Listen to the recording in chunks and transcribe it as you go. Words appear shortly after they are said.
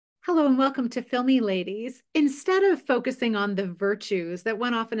Hello and welcome to Filmi Ladies. Instead of focusing on the virtues that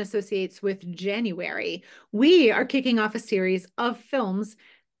one often associates with January, we are kicking off a series of films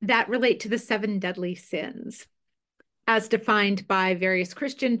that relate to the seven deadly sins, as defined by various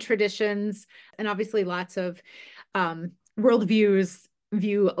Christian traditions, and obviously lots of worldviews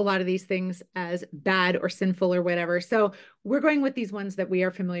view a lot of these things as bad or sinful or whatever. So we're going with these ones that we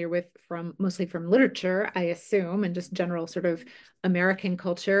are familiar with from mostly from literature, I assume, and just general sort of American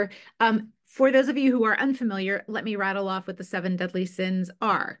culture. For those of you who are unfamiliar, let me rattle off what the seven deadly sins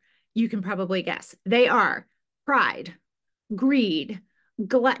are. You can probably guess. They are pride, greed,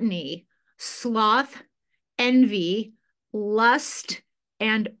 gluttony, sloth, envy, lust,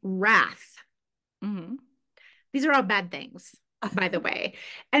 and wrath. Mm-hmm. These are all bad things, by the way.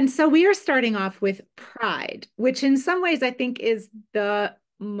 And so we are starting off with pride, which in some ways I think is the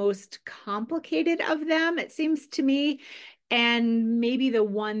most complicated of them, it seems to me, and maybe the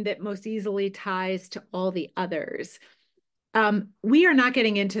one that most easily ties to all the others. We are not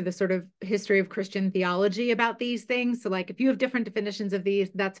getting into the sort of history of Christian theology about these things. So, like, if you have different definitions of these,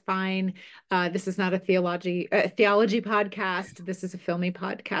 that's fine. This is not a theology podcast. This is a filmy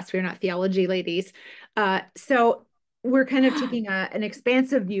podcast. We're not theology ladies. So we're kind of taking an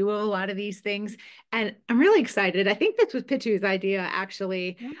expansive view of a lot of these things, and I'm really excited. I think this was Pitu's idea,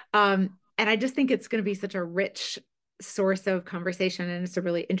 actually, and I just think it's going to be such a rich source of conversation, and it's a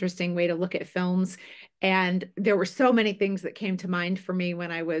really interesting way to look at films. And there were so many things that came to mind for me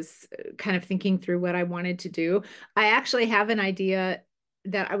when I was kind of thinking through what I wanted to do. I actually have an idea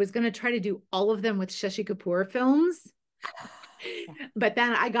that I was going to try to do all of them with Shashi Kapoor films, but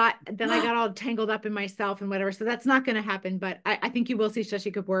then I got all tangled up in myself and whatever. So that's not going to happen. But I think you will see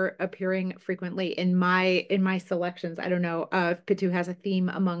Shashi Kapoor appearing frequently in my selections. I don't know if Pitu has a theme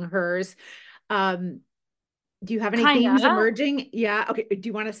among hers. Um, do you have any themes Kinda. emerging? Yeah. Okay. Do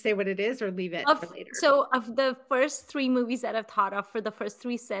you want to say what it is or leave it for later? Of the first three movies that I've thought of for the first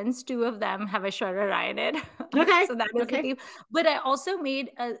three sins, two of them have Aishwarya Rai in it. Okay. So that is the Okay. theme. But I also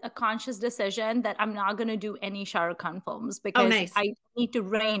made a conscious decision that I'm not going to do any Shah Rukh Khan films Oh, because nice. I need to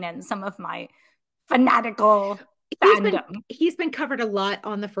rein in some of my fanatical He's been fandom. he's been covered a lot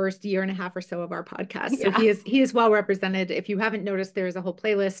on the first year and a half or so of our podcast. So Yeah. he is well represented. If you haven't noticed, there is a whole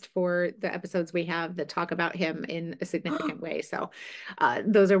playlist for the episodes we have that talk about him in a significant way. So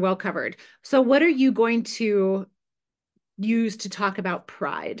those are well covered. So what are you going to use to talk about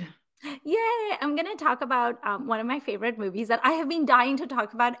pride? Yay! I'm going to talk about one of my favorite movies that I have been dying to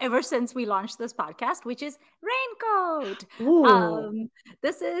talk about ever since we launched this podcast, which is Raincoat. Ooh. Um,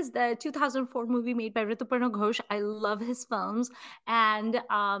 this is the 2004 movie made by Rituparna Ghosh. I love his films. And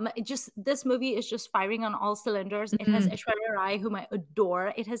this movie is just firing on all cylinders. It has Mm, Aishwarya Rai, whom I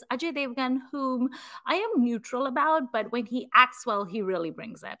adore. It has Ajay Devgan, whom I am neutral about, but when he acts well, he really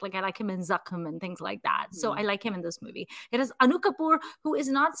brings it. Like I like him in Zakham and things like that. So I mm, like him in this movie. It has Anu Kapoor, who is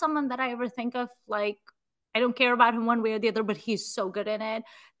not someone that I ever think of like I don't care about him one way or the other, but he's so good in it.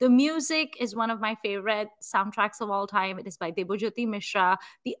 The music is one of my favorite soundtracks of all time. It is by Debojyoti Mishra.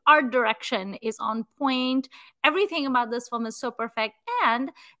 The art direction is on point. Everything about this film is so perfect.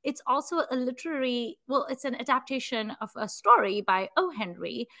 And it's also a literary, well, it's an adaptation of a story by O.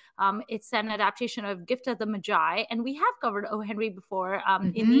 Henry. It's an adaptation of Gift of the Magi. And we have covered O. Henry before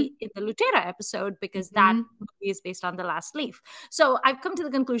mm-hmm, in the Lutera episode because that mm-hmm. movie is based on The Last Leaf. So I've come to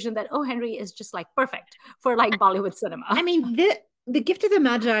the conclusion that O. Henry is just like perfect for like Bollywood I cinema. mean, the Gift of the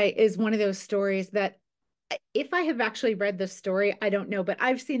Magi is one of those stories that if I have actually read the story, I don't know, but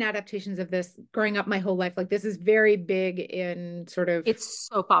I've seen adaptations of this growing up my whole life. Like this is very big in sort of It's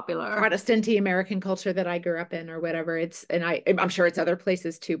so popular. Protestant American culture that I grew up in or whatever. I'm sure it's other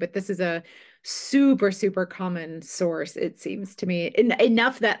places too, but this is a super, super common source, it seems to me.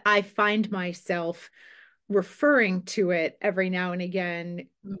 Enough that I find myself referring to it every now and again,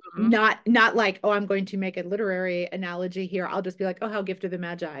 Mhm. not like, oh, I'm going to make a literary analogy here. I'll just be like, oh, how Gift of the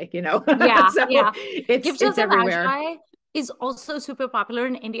Magi. Yeah, So yeah. it's Gift of it's the everywhere. Magi is also super popular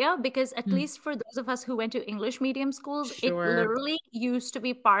in India because at Mm, least for those of us who went to English medium schools, it sure. literally used to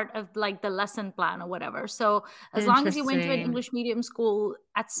be part of like the lesson plan or whatever. So as long as you went to an Interesting. English medium school,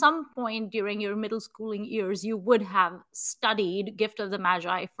 at some point during your middle schooling years, you would have studied Gift of the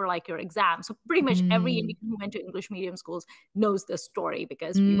Magi for like your exam. So pretty much every Mm, Indian who went to English medium schools knows this story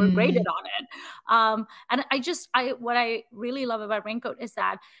because we were graded mm, on it. And I what I really love about Raincoat is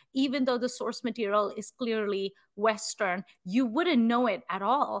that even though the source material is clearly Western, you wouldn't know it at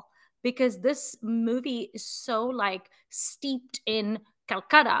all because this movie is so like steeped in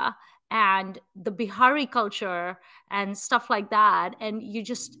Calcutta and the Bihari culture and stuff like that. And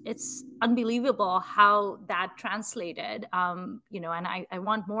it's unbelievable how that translated. And I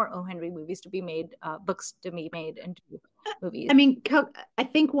want more O. Henry movies to be made, books to be made into movies. I mean, I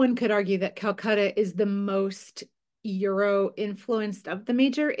think one could argue that Calcutta is the most Euro influenced of the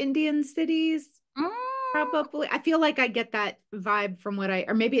major Indian cities. Mm, Probably. I feel like I get that vibe from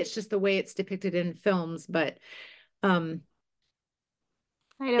or maybe it's just the way it's depicted in films, but um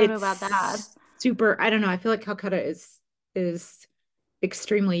I don't know about that. it's super, I don't know. I feel like Calcutta is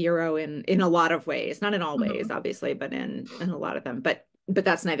extremely Euro in a lot of ways. Not in all ways, Mhm. obviously, but in a lot of them. But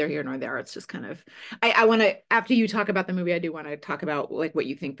that's neither here nor there. It's just kind of I want to after you talk about the movie, I do want to talk about like what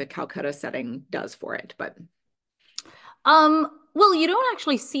you think the Calcutta setting does for it. But Well, you don't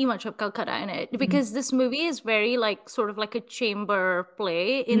actually see much of Calcutta in it mm, because this movie is very like sort of like a chamber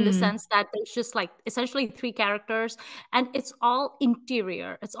play in the mm, sense that there's just like essentially three characters and it's all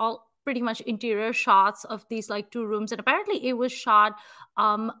interior. It's all pretty much interior shots of these like two rooms. And apparently it was shot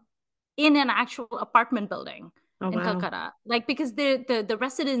um in an actual apartment building oh in wow. Calcutta. Like because the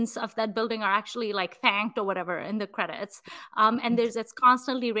residents of that building are actually like thanked or whatever in the credits. And it's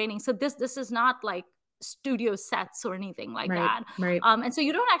constantly raining. So this is not like studio sets or anything like Right, that. right. And so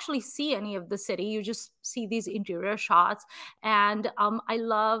you don't actually see any of the city. You just see these interior shots. And I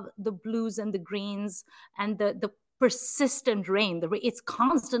love the blues and the greens and the persistent rain. It's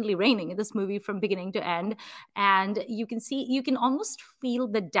constantly raining in this movie from beginning to end, and you can almost feel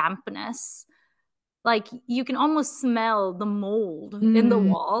the dampness, like you can almost smell the mold in the Mm,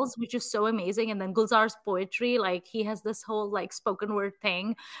 walls, which is so amazing. And then Gulzar's poetry, like he has this whole like spoken word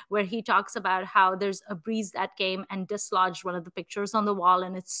thing where he talks about how there's a breeze that came and dislodged one of the pictures on the wall,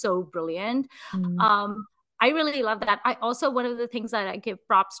 and it's so brilliant. mm, um I really love that. I also, one of the things that I give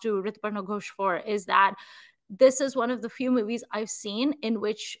props to Rituparna Ghosh for is that this is one of the few movies I've seen in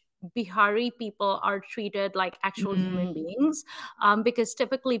which Bihari people are treated like actual mm, human beings, because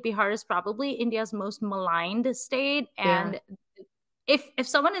typically Bihar is probably India's most maligned state, yeah, and if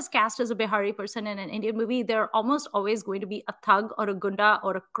someone is cast as a Bihari person in an Indian movie, they're almost always going to be a thug or a gunda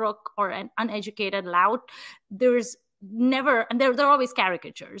or a crook or an uneducated lout. There's never, and they're always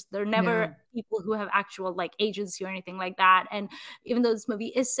caricatures. They're never yeah. people who have actual like agency or anything like that. And even though this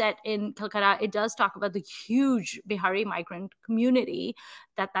movie is set in Calcutta, it does talk about the huge Bihari migrant community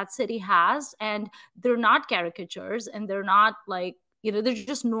that city has, and they're not caricatures, and they're not like, they're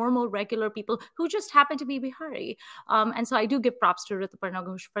just normal, regular people who just happen to be Bihari. And so I do give props to Rituparna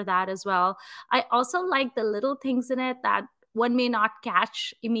Ghosh for that as well. I also like the little things in it that one may not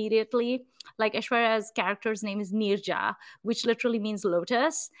catch immediately. Like Aishwarya's character's name is Nirja, which literally means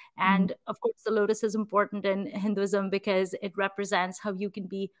lotus. Mm, And of course, the lotus is important in Hinduism because it represents how you can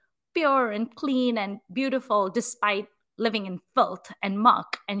be pure and clean and beautiful despite living in filth and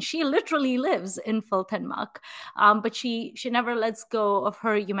muck. And she literally lives in filth and muck. But she never lets go of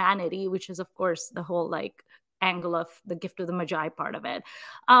her humanity, which is of course the whole like angle of the gift of the magi part of it.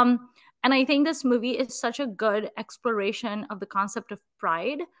 um, and I think this movie is such a good exploration of the concept of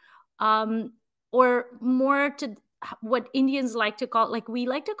pride, um, or more to what Indians like to call, like we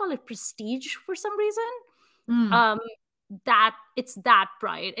like to call it prestige for some reason. mm, um, that it's that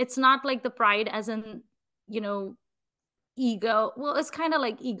pride. It's not like the pride as in, you know ego. Well, it's kind of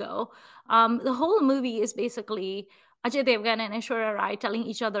like ego. The whole movie is basically Ajay Devgan and Aishwarya Rai telling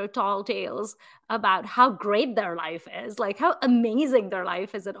each other tall tales about how great their life is, like how amazing their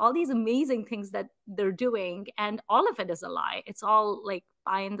life is, and all these amazing things that they're doing. And all of it is a lie. It's all like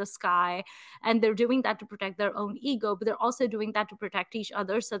pie in the sky. And they're doing that to protect their own ego, but they're also doing that to protect each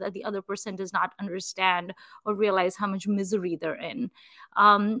other so that the other person does not understand or realize how much misery they're in.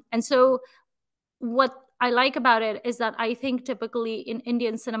 And so what I like about it is that I think typically in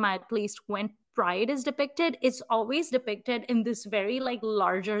Indian cinema, at least when pride is depicted, it's always depicted in this very like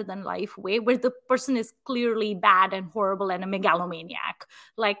larger than life way where the person is clearly bad and horrible and a megalomaniac,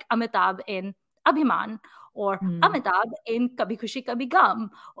 like Amitabh in Abhiman, or mm, Amitabh in Kabhi Khushi Kabhi Gum,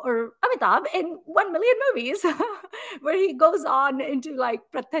 or Amitabh in 1 million movies, where he goes on into like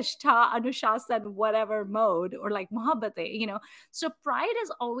Pratishtha, Anushasan, whatever mode, or like Mohabbate. So pride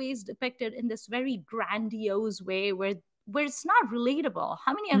is always depicted in this very grandiose way where it's not relatable.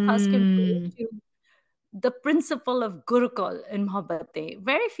 How many of us can relate mm, to the principle of Gurukul in Mohabbat?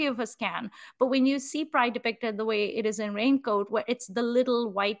 Very few of us can. But when you see pride depicted the way it is in Raincoat, where it's the little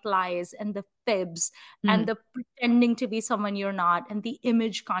white lies and the fibs and mm, the pretending to be someone you're not and the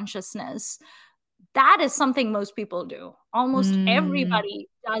image consciousness, that is something most people do. Almost mm, everybody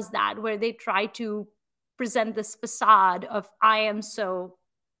does that, where they try to present this facade of I am so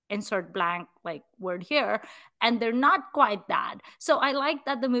insert blank like word here, and they're not quite that. So I like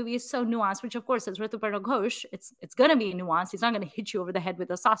that the movie is so nuanced, which of course is Rituparna Ghosh. It's gonna be nuanced. He's not gonna hit you over the head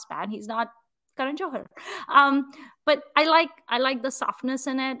with a saucepan. He's not Karan Johar. But I like the softness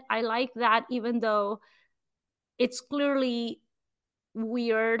in it. I like that even though it's clearly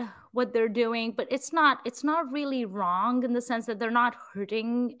weird what they're doing, but it's not really wrong in the sense that they're not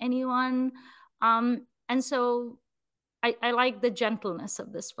hurting anyone. And so I like the gentleness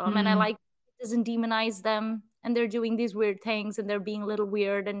of this film, and I Mm, like it doesn't demonize them, and they're doing these weird things, and they're being a little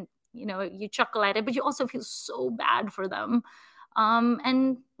weird, and you chuckle at it, but you also feel so bad for them.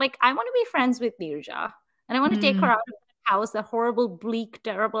 And like I want to be friends with Nirja, and I want to take her mm, out of that house, that horrible, bleak,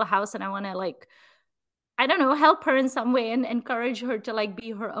 terrible house, and I want to like I don't know, help her in some way and encourage her to like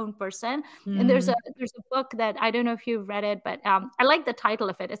be her own person. And mm. there's a book that I don't know if you've read it, but I like the title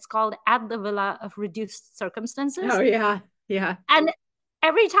of it. It's called At the Villa of Reduced Oh Circumstances. yeah, yeah. And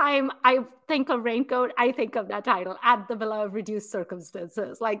every time I think of Raincoat, I think of that title, At the Villa of Reduced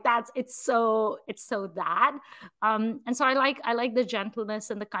Circumstances. Like that's it's so that. And so I like the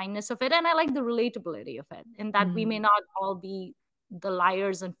gentleness and the kindness of it, and I like the relatability of it, in that we may Mm, not all be the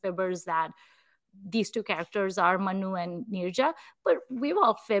liars and fibbers that these two characters are, Manu and Nirja, but we've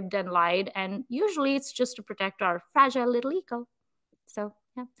all fibbed and lied, and usually it's just to protect our fragile little ego. So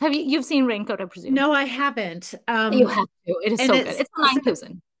yeah, you've seen Raincoat, I presume? no, I haven't. You have to. It is And so good. It's a so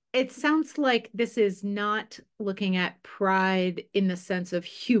 9,000. it sounds like this is not looking at pride in the sense of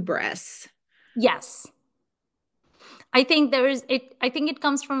hubris. Yes, I think there is it. I think it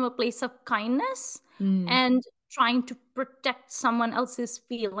comes from a place of kindness Mm, and trying to protect someone else's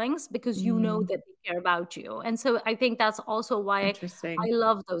feelings because you know mm, that they care about you. And so I think that's also why I interesting.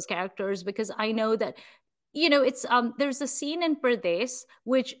 love those characters, because I know that it's there's a scene in Perdes,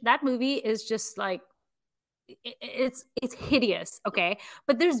 which that movie is just like it's hideous, okay,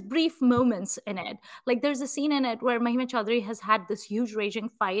 but there's brief moments in it. Like there's a scene in it where Mahima Chaudhary has had this huge raging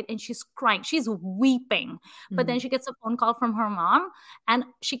fight and she's crying, she's weeping, but then Mm. she gets a phone call from her mom, and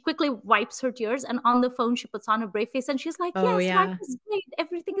she quickly wipes her tears, and on the phone she puts on a brave face and she's like, Oh yes, life yeah. is great,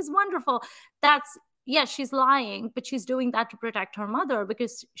 everything is wonderful. That's Yes, she's lying, but she's doing that to protect her mother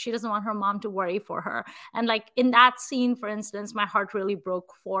because she doesn't want her mom to worry for her. And like in that scene, for instance, my heart really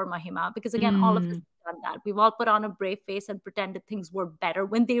broke for Mahima, because again, all of us Mm, done that. We've all put on a brave face and pretended things were better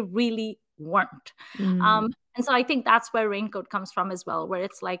when they really weren't. mm, And so I think that's where Raincoat comes from as well, where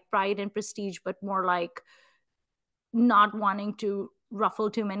it's like pride and prestige, but more like not wanting to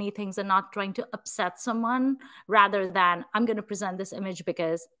ruffle too many things and not trying to upset someone, rather than I'm going to present this image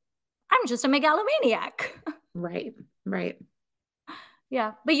because I'm just a megalomaniac. right, right.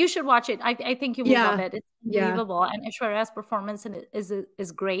 Yeah, but you should watch it. I think you will love Yeah, it. It's yeah, unbelievable, and Aishwarya's performance in it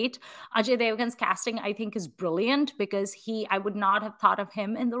is great. Ajay Devgan's casting, I think, is brilliant, because I would not have thought of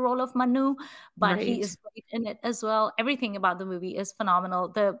him in the role of Manu, but he right. is great in it as well. Everything about the movie is phenomenal.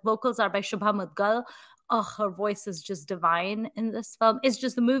 The vocals are by Shubha Mudgal. Oh, her voice is just divine in this film. It's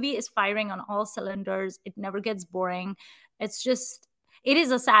just the movie is firing on all cylinders. It never gets boring. It's just it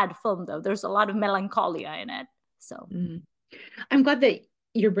is a sad film though. There's a lot of melancholia in it. So Mm. I'm glad that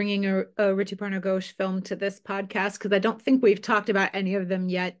you're bringing a Rituparna Ghosh film to this podcast because I don't think we've talked about any of them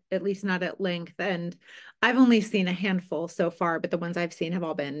yet, at least not at length. And I've only seen a handful so far, but the ones I've seen have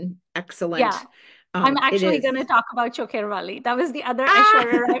all been yeah, excellent. I'm It actually is. going to talk about Chokherwali. That was the other Aishwarya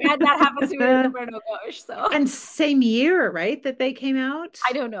Ah! Rai, and that happens to be with the Bruno Ghosh. So And same year, right, that they came out?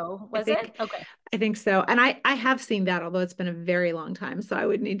 I don't know. I Was it? think Okay. I think so. And I have seen that, although it's been a very long time, so I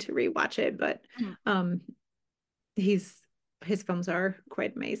would need to rewatch it. But Mhm. um he's his films are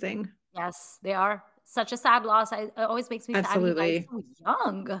quite amazing. Yes, they are. Such a sad loss. It always makes me sad he died Absolutely. so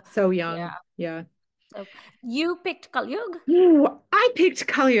young. So Yeah. young. Yeah. So you picked Kalyug? Ooh, I picked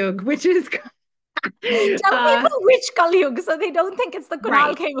Kalyug, which is Tell uh people which Kalyug so they don't think it's the Kunal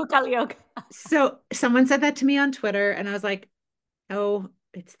right. Khemu Kalyug. So someone said that to me on Twitter, and I was like, oh,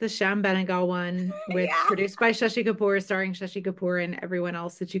 it's the Sham Benegal one with Yeah. produced by Shashi Kapoor, starring Shashi Kapoor and everyone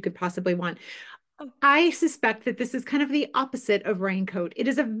else that you could possibly want. I suspect that this is kind of the opposite of Raincoat. It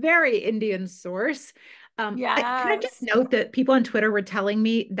is a very Indian source. Can I just Yes. note that people on Twitter were telling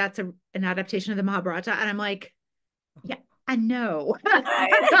me that's an adaptation of the Mahabharata, and I'm like, yeah, I know.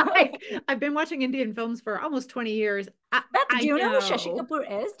 Like, I've been watching Indian films for almost 20 years. Beth, do I you know who Shashi know.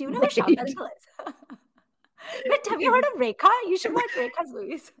 Kapoor is? Do you know who Shyam Right. Benegal is? But have you heard of Rekha? You should watch Rekha's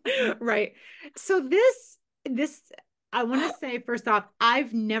movies. Right. So this I want to say first off,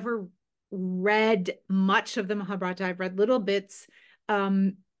 I've never read much of the Mahabharata. I've read little bits.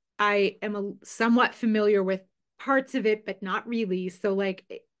 Um, I am somewhat familiar with parts of it, but not really. So like,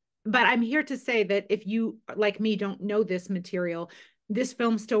 but I'm here to say that if you like me don't know this material, this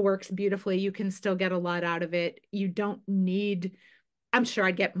film still works beautifully. You can still get a lot out of it. You don't need, I'm sure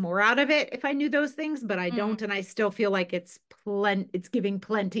I'd get more out of it if I knew those things, but I Mm, don't. And I still feel like it's giving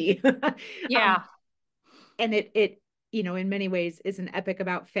plenty. yeah, And it, in many ways is an epic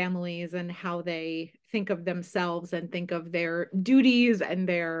about families and how they think of themselves and think of their duties and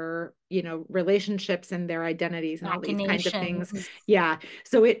their, relationships and their identities and all these kinds of things. machinations. Yeah.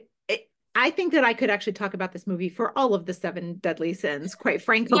 So I think that I could actually talk about this movie for all of the seven deadly sins, quite Yeah.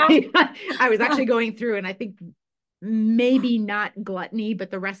 frankly. I was actually going through, and I think maybe not gluttony,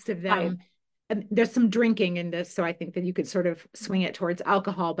 but the rest of Right. them. And there's some drinking in this, so I think that you could sort of swing it towards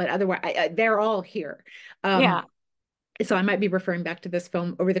alcohol, but otherwise, they're all here. Yeah. So I might be referring back to this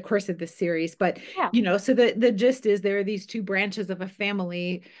film over the course of this series, but Yeah. so the gist is there are these two branches of a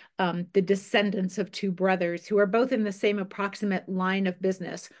family, the descendants of two brothers who are both in the same approximate line of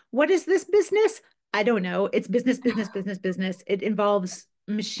business. What is this business? I don't know. It's business, business, business, business. It involves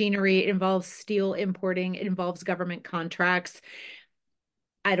machinery, it involves steel importing, it involves government contracts.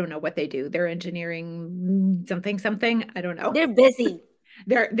 I don't know what they do. They're engineering something, something. I don't know. They're busy.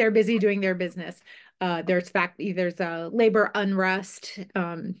 They're busy doing their business. There's labor unrest,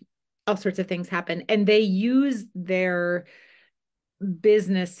 all sorts of things happen, and they use their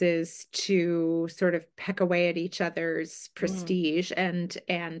businesses to sort of peck away at each other's Mm, prestige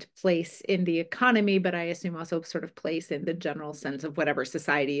and place in the economy, but I assume also sort of place in the general sense of whatever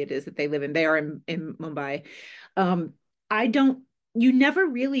society it is that they live in. They are in Mumbai. Um, I don't You never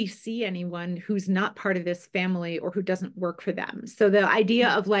really see anyone who's not part of this family or who doesn't work for them. So the idea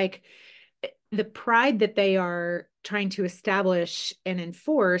mm, of like the pride that they are trying to establish and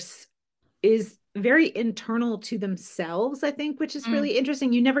enforce is very internal to themselves, I think, which is mm. really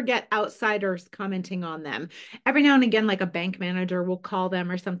interesting. You never get outsiders commenting on them. Every now and again, like a bank manager will call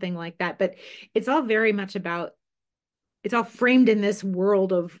them or something like that, but it's all very much about, it's all framed in this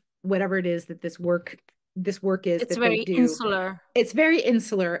world of whatever it is that this work is It's that they very do. insular. It's very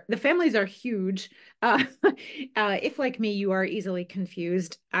insular. The families are huge. If like me, you are easily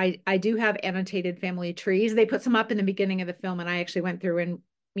confused. I do have annotated family trees. They put some up in the beginning of the film, and I actually went through and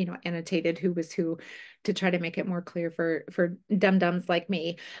annotated who was who to try to make it more clear for dum dums like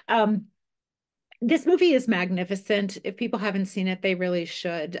me. This movie is magnificent. If people haven't seen it, they really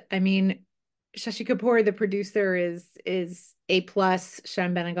should. I mean, Shashi Kapoor, the producer, is A plus.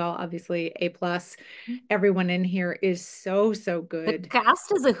 Shyam Benegal, obviously A plus. Everyone in here is so, so The good.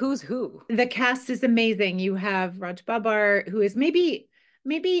 cast is a who's who. The cast is amazing. You have Raj Babar, who is maybe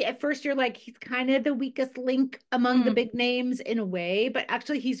at first you're like he's kind of the weakest link among the Mm, big names in a way, but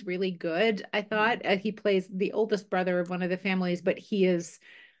actually he's really good. I thought mm. he plays the oldest brother of one of the families, but he is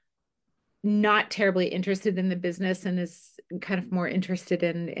not terribly interested in the business and is kind of more interested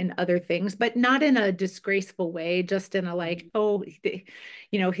in other things, but not in a disgraceful way, just in a like, oh,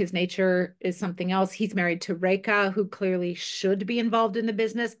 his nature is something else. He's married to Reka, who clearly should be involved in the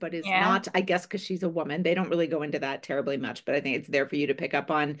business, but is Yeah. not, I guess, because she's a woman. They don't really go into that terribly much, but I think it's there for you to pick up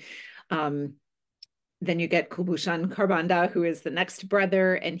on. Um, then you get Kulbushan Kharbanda, who is the next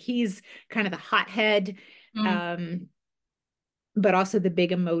brother, and he's kind of the hothead. Mm, Um, but also the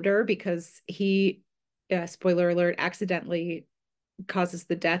big emoter because he, spoiler alert, accidentally causes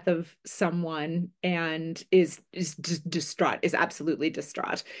the death of someone and is just distraught, is absolutely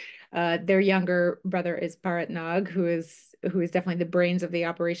distraught. Their younger brother is Bharat Nag, who is definitely the brains of the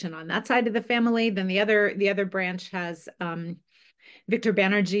operation on that side of the family. Then the other branch has Victor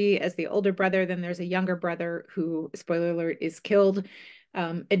Banerjee as the older brother. Then there's a younger brother who, spoiler alert, is killed.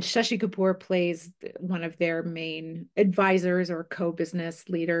 And Shashi Kapoor plays one of their main advisors or co-business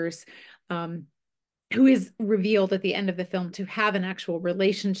leaders. Who is revealed at the end of the film to have an actual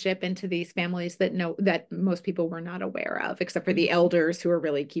relationship into these families that most people were not aware of, except for the mm. elders who are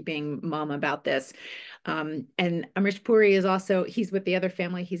really keeping mum about this. And Amish Puri he's with the other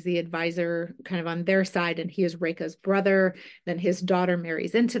family. He's the advisor kind of on their side, and he is Rekha's brother. Then his daughter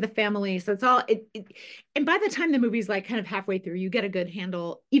marries into the family. So it's all and by the time the movie's like kind of halfway through, you get a good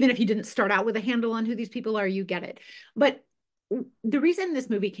handle. Even if you didn't start out with a handle on who these people are, you get it. But the reason this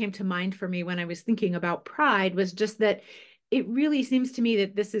movie came to mind for me when I was thinking about Pride was just that it really seems to me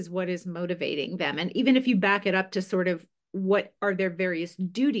that this is what is motivating them. And even if you back it up to sort of what are their various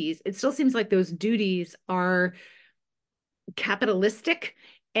duties, it still seems like those duties are capitalistic,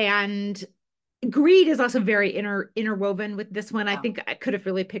 and greed is also very interwoven with this one. I Yeah. think I could have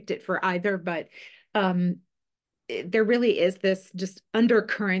really picked it for either, but um there really is this just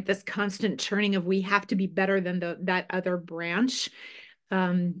undercurrent, this constant churning of we have to be better than that other branch.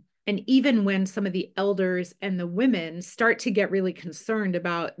 And even when some of the elders and the women start to get really concerned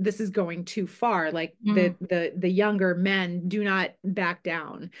about this is going too far, like Mm. the younger men do not back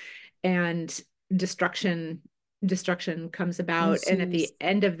down, and destruction destruction comes about. And at Ensues. the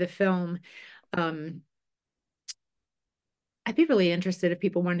end of the film, um, I'd be really interested if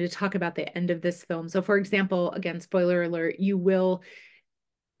people wanted to talk about the end of this film. So, for example, again, spoiler alert, you will,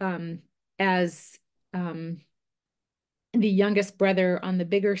 um, as the youngest brother on the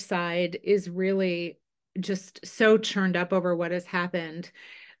bigger side is really just so churned up over what has happened.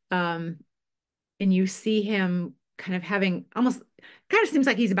 Um, and you see him kind of having almost kind of seems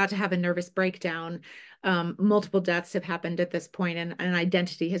like he's about to have a nervous breakdown. Multiple deaths have happened at this point, and an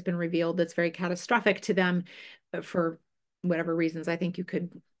identity has been revealed that's very catastrophic to them for whatever reasons. I think you could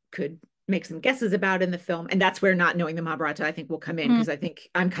make some guesses about in the film, and that's where not knowing the Mahabharata I think will come in, Mm. because I think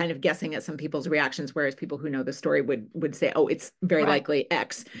I'm kind of guessing at some people's reactions, whereas people who know the story would say, "Oh, it's very Right. likely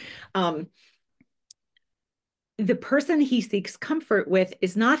X." Um, the person he seeks comfort with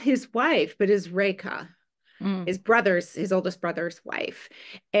is not his wife, but is Rekha, Mm. his oldest brother's wife.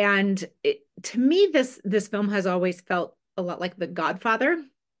 And to me, this film has always felt a lot like The Godfather.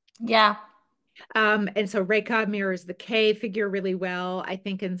 Yeah. And so Rekha mirrors the K figure really well, I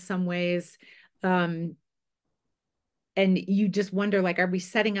think, in some ways. Um, and you just wonder, like, are we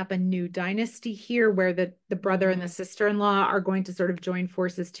setting up a new dynasty here where the brother and the Mm. sister-in-law are going to sort of join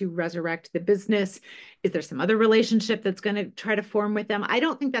forces to resurrect the business? Is there some other relationship that's going to try to form with them? I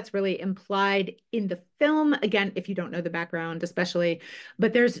don't think that's really implied in the film, again, if you don't know the background especially.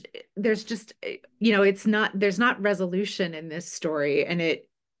 But there's just, it's not, there's not resolution in this story, and it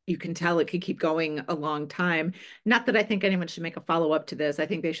you can tell it could keep going a long time. Not that I think anyone should make a follow-up to this. I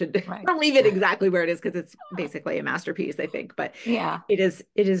think they should Right. leave it exactly where it is, because it's basically a masterpiece, I think. But Yeah. it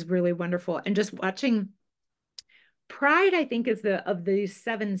is really wonderful. And just watching Pride, I think, is the of the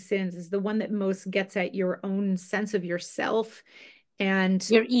seven sins, is the one that most gets at your own sense of yourself. And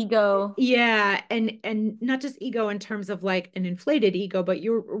Your ego. yeah, and not just ego in terms of like an inflated ego, but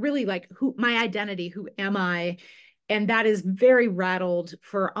you're really like, who my identity, who am I? And that is very rattled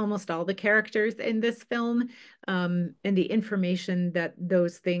for almost all the characters in this film. And the information that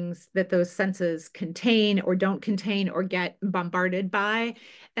those things, that those senses contain or don't contain or get bombarded by.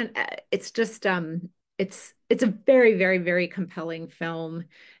 And it's just it's a very, very, very compelling film.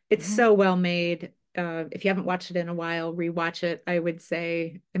 It's Mhm. so well made. If you haven't watched it in a while, rewatch it, I would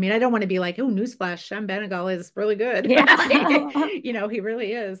say. I mean, I don't want to be like, oh, newsflash, Shyam Benegal is really good. Yeah. Like, he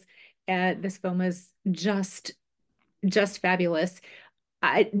really is. This film is just fabulous.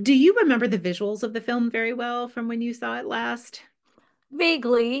 Do you remember the visuals of the film very well from when you saw it last?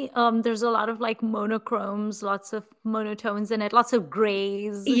 Vaguely. There's a lot of like monochromes, lots of monotones in it, lots of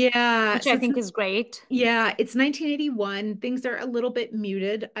grays, Yeah, which I so it's think is great. Yeah, it's 1981. Things are a little bit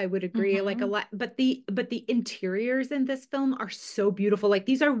muted, I would agree, like a Hmm. lot, but the interiors in this film are so beautiful. Like,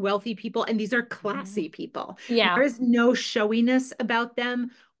 these are wealthy people and these are Hmm. classy people. Yeah. There is no showiness about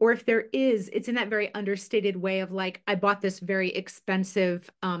them, or if there is, it's in that very understated way of like, I bought this very expensive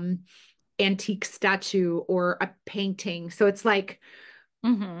antique statue or a painting. So it's like,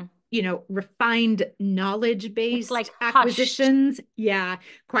 Hmm. refined knowledge It's like based hushed. acquisitions. Yeah,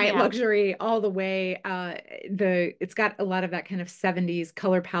 quiet Yeah. luxury all the way. It's got a lot of that kind of 70s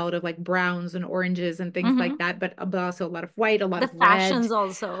color palette of like browns and oranges and things like Hmm. that, but also a lot of white, a lot The of red. fashions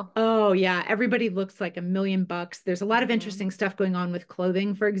also. Oh yeah, everybody looks like $1 million. There's a lot of Hmm. interesting stuff going on with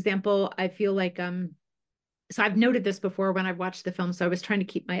clothing, for example. I feel like so I've noted this before when I've watched the film, so I was trying to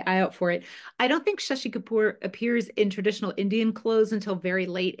keep my eye out for it. I don't think Shashi Kapoor appears in traditional Indian clothes until very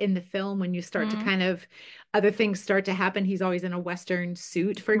late in the film, when you start to Hmm. kind of other things start to happen. He's always in a Western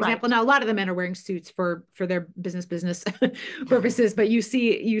suit, for example. Right. Now, a lot of the men are wearing suits for their business purposes, but you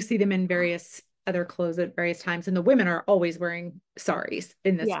see them in various other clothes at various times, and the women are always wearing saris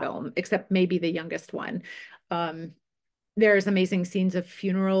in this Yeah. film, except maybe the youngest one. Um, there's amazing scenes of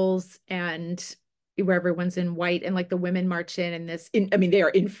funerals and where everyone's in white, and like the women march in this I mean, they are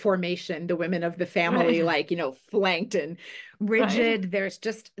in formation, the women of the Right. family, like, flanked and Right. rigid. There's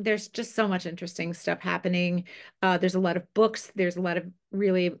just so much interesting stuff happening. There's a lot of books, there's a lot of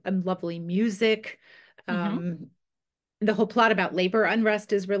really lovely music. Hmm. um the whole plot about labor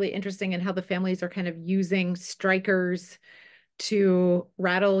unrest is really interesting, and how the families are kind of using strikers to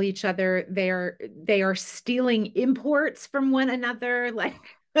rattle each other. They are stealing imports from one another. Like,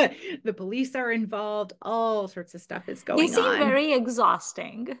 the police are involved. All sorts of stuff is They going seem on. very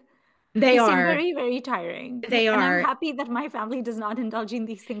exhausting. They They seem are. very, very tiring. They And I'm are. happy that my family does not indulge in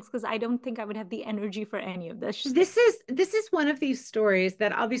these things because I don't think I would have the energy for any of this. This is one of these stories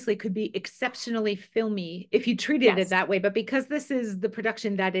that obviously could be exceptionally filmy if you treated it Yes. that way, but because this is the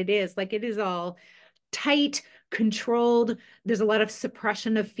production that it is, like it is all tight, controlled. There's a lot of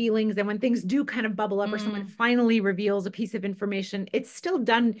suppression of feelings. And when things do kind of bubble up or someone Mm, finally reveals a piece of information, it's still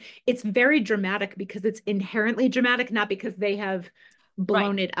done. It's very dramatic because it's inherently dramatic, not because they have right.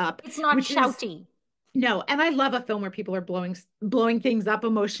 blown it up, It's not which is shouty. no. And I love a film where people are blowing things up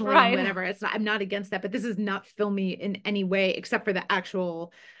emotionally and Right. whatever. It's not, I'm not against that, but this is not filmy in any way except for the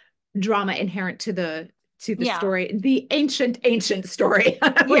actual drama inherent to the Yeah. story, the ancient story.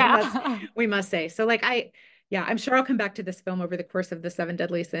 we must Yeah. we must say. So like yeah, I'm sure I'll come back to this film over the course of the Seven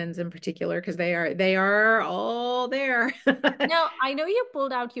Deadly Sins in particular because they are all there. Now, I know you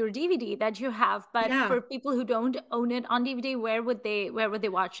pulled out your DVD that you have, but Yeah. for people who don't own it on DVD, where would they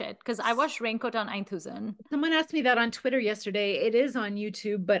watch it? Because I watched Raincoat on 9000. Someone asked me that on Twitter yesterday. It is on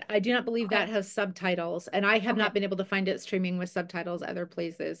YouTube, but I do not believe that Okay. has subtitles, and I have Okay. not been able to find it streaming with subtitles other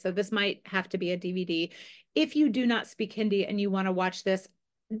places. So this might have to be a DVD. If you do not speak Hindi and you want to watch this,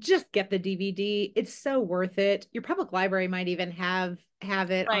 just get the DVD. It's so worth it. Your public library might even have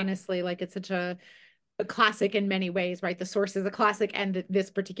it, Right. honestly. Like it's such a classic in many ways, right? The source is a classic, and this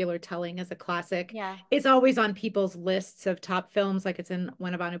particular telling is a classic. Yeah. It's always on people's lists of top films, like it's in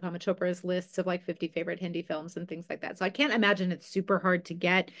one of Anupama Chopra's lists of like 50 favorite Hindi films and things like that. So I can't imagine it's super hard to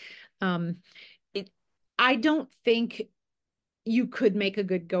get. Um, it, I don't think you could make a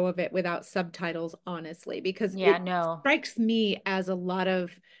good go of it without subtitles, honestly, because Yeah. it No. strikes me as a lot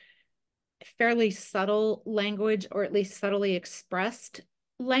of fairly subtle language, or at least subtly expressed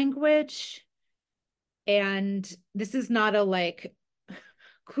language. And this is not a like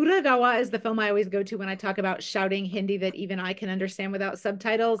Kuragawa is the film I always go to when I talk about shouting Hindi that even I can understand without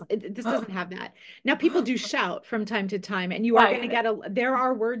subtitles. This doesn't have that. Now, people do shout from time to time, and you are going to Right. get there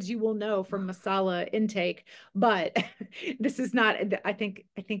are words you will know from masala intake, but this is not, I think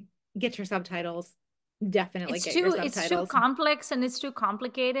get your subtitles. Definitely It's get your too subtitles. complex and it's too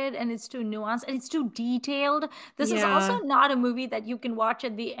complicated and it's too nuanced and it's too detailed. This is also Yeah. not a movie that you can watch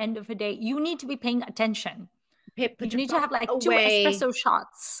at the end of a day. You need to be paying attention. Put You your need to phone have like two away, espresso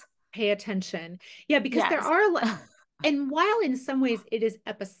shots. pay attention. Yeah, because there Yes. are, and while in some ways it is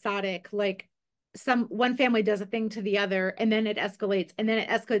episodic, like some one family does a thing to the other and then it escalates and then it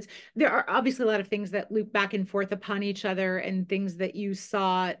escalates. There are obviously a lot of things that loop back and forth upon each other, and things that you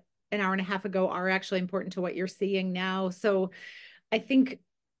saw an hour and a half ago are actually important to what you're seeing now. So I think,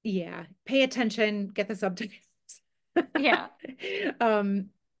 yeah, pay attention, get the subtitles. Yeah. um,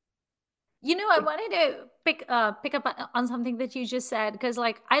 I wanted to pick up on something that you just said because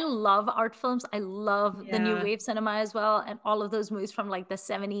like I love art films. I love the new yeah, wave cinema as well, and all of those movies from like the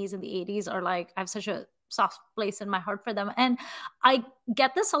 70s and the 80s are like I have such a soft place in my heart for them. And I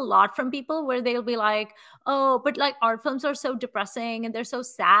get this a lot from people where they'll be like, "Oh, but like art films are so depressing and they're so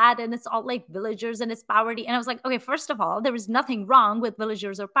sad and it's all like villagers and it's poverty." And I was like, "Okay, first of all, there is nothing wrong with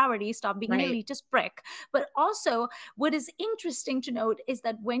villagers or poverty. Stop being an right. elitist prick." But also what is interesting to note is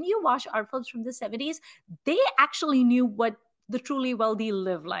that when you watch art films from the 70s, they actually knew what the truly wealthy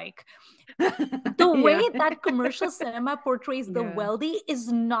live like. The way Yeah. that commercial cinema portrays the Yeah. wealthy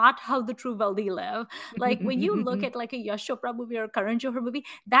is not how the true wealthy live. Like when you look at like a Yash Chopra movie or a Karan Johar movie,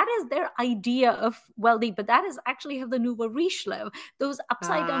 that is their idea of wealthy, but that is actually how the nouveau riche live. Those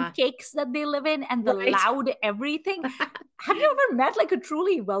upside down Ah, cakes that they live in and the right. loud everything. Have you ever met like a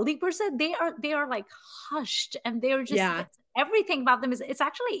truly wealthy person? They are like hushed and they're just Yeah. everything about them is it's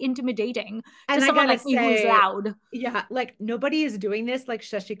actually intimidating to And I someone gotta like me who is say, loud. yeah, like nobody is doing this like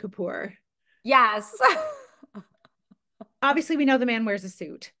Shashi Kapoor. Yes. Obviously, we know the man wears a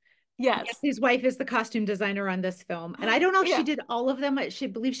suit. Yes, Yes. his wife is the costume designer on this film. And I don't know if she Yeah. did all of them. She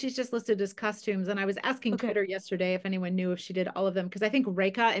believes she's just listed as costumes. And I was asking Okay. Twitter yesterday if anyone knew if she did all of them, because I think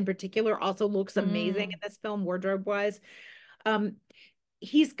Reka in particular also looks amazing in Mm. this film, wardrobe wise. Um,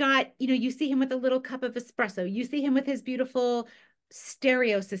 he's got, you see him with a little cup of espresso. You see him with his beautiful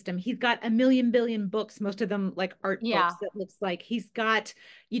stereo system. He's got a million billion books, most of them like art books Yeah. that looks like. He's got,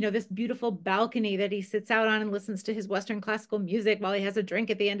 this beautiful balcony that he sits out on and listens to his Western classical music while he has a drink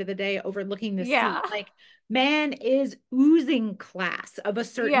at the end of the day overlooking the Yeah. sea. Like man is oozing class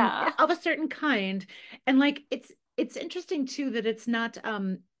Yeah. of a certain kind. And like it's interesting too that it's not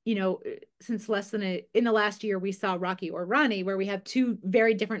since less than in the last year we saw Rocky or Ronnie, where we have two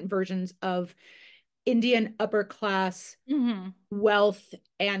very different versions of Indian upper class Hmm. wealth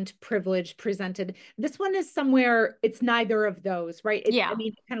and privilege presented. This one is somewhere, it's neither of those, right? I Yeah,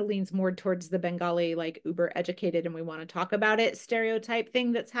 mean, it kind of leans more towards the Bengali, like uber educated, and we want to talk about it stereotype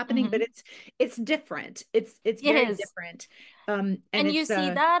thing that's happening, but hmm, it's different. It's it very is. different. And And you it's see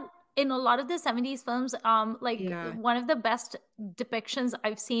that in a lot of the 70s films. Like yeah, one of the best depictions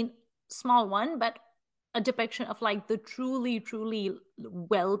I've seen, small one, but a depiction of like the truly, truly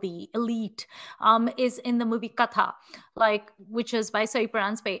wealthy elite, is in the movie Katha, like, which is by Sai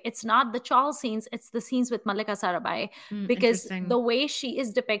Paranspe. It's not the chawl scenes, it's the scenes with Malika Sarabhai, because interesting. the way she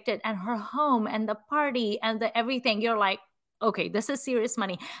is depicted and her home and the party and the everything, you're like, okay, this is serious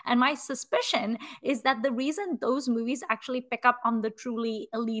money. And my suspicion is that the reason those movies actually pick up on the truly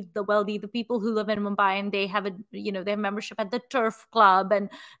elite, the wealthy, the people who live in Mumbai and they have a, they have membership at the turf club, and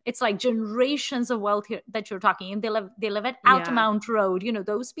it's like generations of wealth here that you're talking, and they live at Yeah, Altamount Road,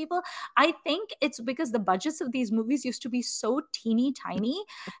 those people. I think it's because the budgets of these movies used to be so teeny tiny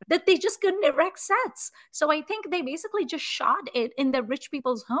that they just couldn't erect sets. So I think they basically just shot it in the rich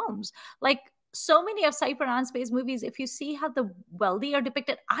people's homes. Like, so many of Cypher Space movies, if you see how the wealthy are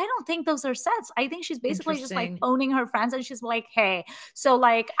depicted, I don't think those are sets. I think she's basically just like interesting. phoning her friends, and she's like, hey, so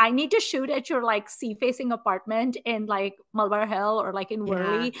like I need to shoot at your like sea facing apartment in like Mulbar Hill or like in Yeah.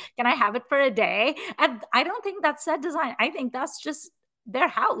 Worli. Can I have it for a day? And I don't think that's set design. I think that's just their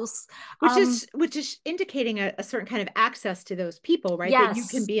house. which Um, is which is indicating a certain kind of access to those people, right? That you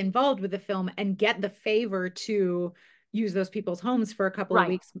can yes, be involved with the film and get the favor to use those people's homes for a couple of right.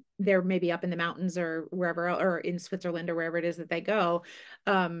 weeks. They're maybe up in the mountains or wherever, or in Switzerland or wherever it is that they go.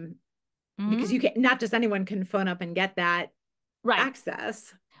 um because you Mhm. can, not just anyone can phone up and get that Right.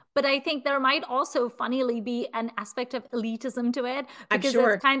 access. But I think there might also funnily be an aspect of elitism to it, I'm because it's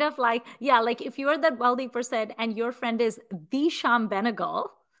sure. kind of like, yeah, like if you're that wealthy person and your friend is the Sham Benegal,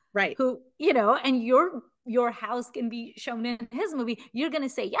 Right. who, and your house can be shown in his movie, you're going to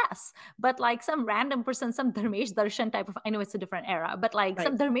say yes. But like some random person, some Dharmesh Darshan type of, I know it's a different era, but like Right.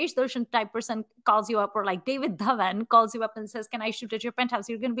 some Dharmesh Darshan type person calls you up, or like David Dhawan calls you up and says, can I shoot at your penthouse?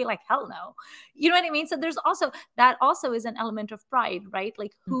 You're going to be like, hell no. You know what I mean? So there's also, that also is an element of pride, right?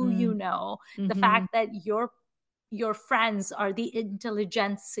 Like who, Mm-hmm. the Mm-hmm. fact that your friends are the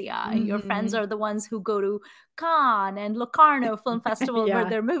intelligentsia, and your friends Mm-hmm. are the ones who go to Cannes and Locarno Film Festival for Yeah.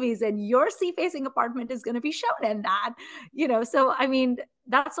 their movies, and your sea facing apartment is going to be shown in that. So I mean,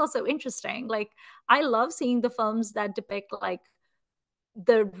 that's also interesting. Like, I love seeing the films that depict like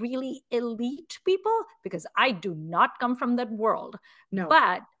the really elite people, because I do not come from that world. No.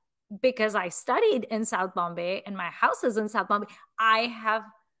 But because I studied in South Bombay and my house is in South Bombay, I have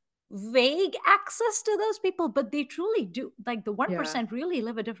vague access to those people, but they truly do. Like the Yeah. 1% really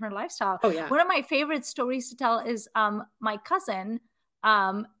live a different lifestyle. Oh yeah. One of my favorite stories to tell is my cousin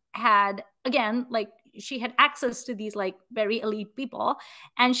had, again, like she had access to these like very elite people,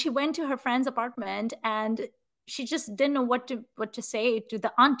 and she went to her friend's apartment, and she just didn't know what to say to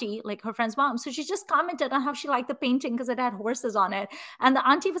the auntie, like her friend's mom. So she just commented on how she liked the painting because it had horses on it. And the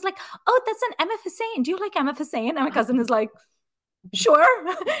auntie was like, oh, that's an MF Hussein. Do you like MF Hussein? And my cousin is like, sure.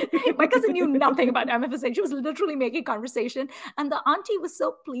 My cousin knew nothing about MFSA. She was literally making conversation. And the auntie was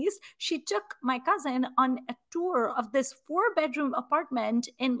so pleased. She took my cousin on a tour of this 4-bedroom apartment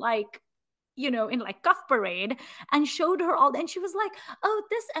in like, in like Cuff Parade, and showed her all. And she was like, oh,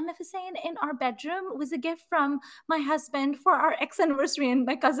 this MFSA in our bedroom was a gift from my husband for our ex anniversary. And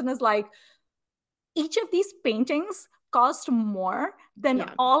my cousin is like, each of these paintings cost more than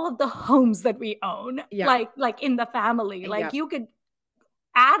Yeah. all of the homes that we own, Yeah. like in the family. Like Yeah. you could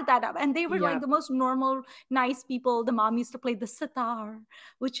add that up, and they were like Yeah. the most normal, nice people. The mom used to play the sitar,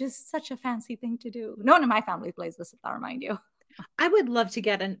 which is such a fancy thing to do. No one in my family plays the sitar, mind you. I would love to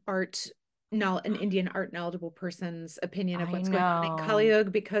get an Indian art knowledgeable person's opinion of I what's going on in Kali know.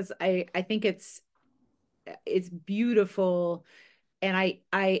 Yuga, because I think it's beautiful, and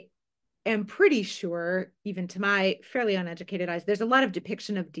I am pretty sure, even to my fairly uneducated eyes, there's a lot of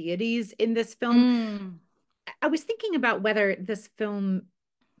depiction of deities in this film. Mm. I was thinking about whether this film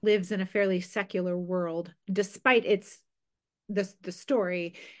lives in a fairly secular world, despite the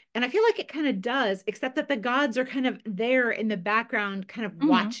story. And I feel like it kind of does, except that the gods are kind of there in the background, kind of Hmm.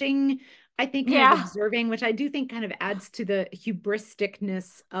 watching, I think, kind of Yeah. observing, which I do think kind of adds to the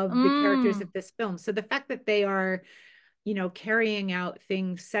hubristicness of the characters Mm. of this film. So the fact that they are, carrying out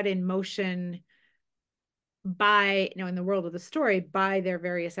things set in motion by, in the world of the story, by their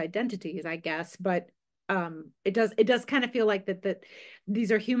various identities, I guess. But it does kind of feel like that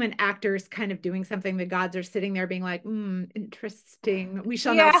these are human actors kind of doing something. The gods are sitting there being like, interesting, we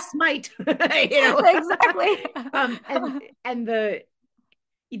shall now Yeah. smite. you know Exactly. and the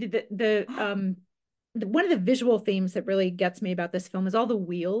the one of the visual themes that really gets me about this film is all the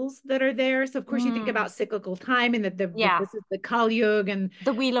wheels that are there. So of course you think Mm, about cyclical time and that yeah. this is the Kali Yuga and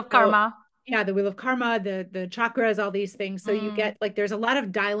The Wheel of so Karma. yeah, the wheel of karma, the chakras, all these things. So you Mm, get like there's a lot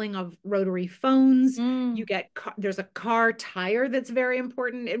of dialing of rotary phones. You mm, get there's a car tire that's very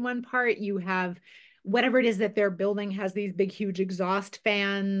important in one part. You have whatever it is that they're building has these big huge exhaust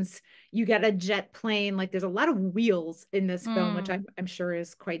fans. You get a jet plane. Like there's a lot of wheels in this film, which mm. I'm sure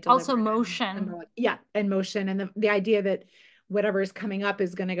is quite Also deliberate and motion. symbolic. Yeah, and motion and the idea that whatever is coming up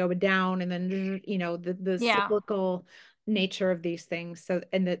is going to go down and then the Yeah. cyclical nature of these things. So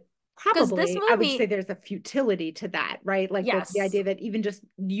and that Because this probably I would say movie, there's a futility to that, right? Like the yes. idea that even just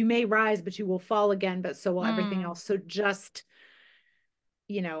you may rise, but you will fall again, but so will everything Mm. else. So just,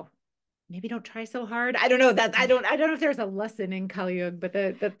 you know, maybe don't try so hard. I don't know that I don't know if there's a lesson in Kali Yuga, but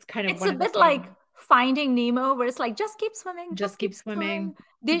that's kind of It's one a of the bit like themes. Finding Nemo, where it's like, just keep swimming, Just just keep keep swimming. swimming.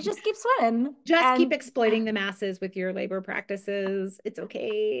 They just keep swimming. Just keep And exploiting the masses with your labor practices. It's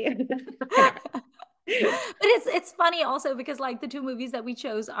okay. I know. but it's funny also because like the two movies that we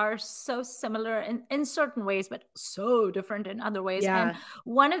chose are so similar in certain ways, but so different in other ways. And Yeah.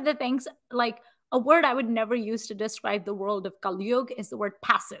 one of the things, like a word I would never use to describe the world of Kalyug is the word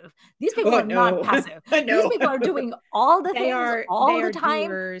passive. These people Oh are not no. passive. These No. people are doing all the things They all the are time.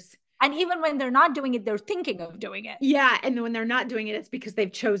 doers. And even when they're not doing it, they're thinking of doing it. Yeah, and then when they're not doing it, it's because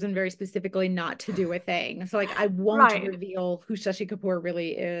they've chosen very specifically not to do a thing. So like I won't Right. reveal who Shashi Kapoor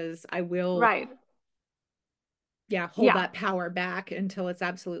really is. I will, Right. yeah, hold Yeah. that power back until it's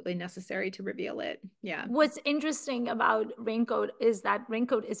absolutely necessary to reveal it. Yeah. What's interesting about Raincoat is that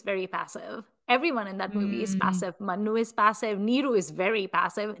Raincoat is very passive. Everyone in that movie is Mm, passive. Manu is passive. Niru is very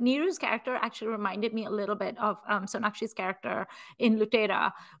passive. Niru's character actually reminded me a little bit of Sonakshi's character in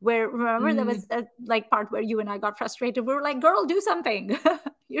Lutera, where remember there mm, was that like part where you and I got frustrated. We were like, "Girl, do something!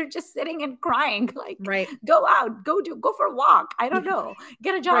 You're just sitting and crying. Like, right. go out, go for a walk. I don't know,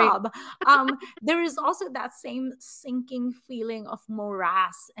 get a Right. job." There is also that same sinking feeling of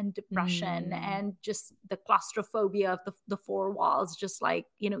morass and depression Mm, and just the claustrophobia of the four walls, just like,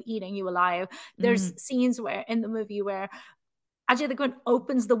 eating you alive. There's mm, scenes where in the movie where Ajay Devgan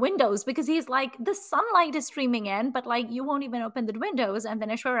opens the windows because he's like, the sunlight is streaming in, but like you won't even open the windows. And then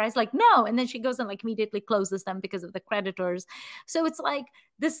Aishwarya is like, no. And then she goes and like immediately closes them because of the creditors. So it's like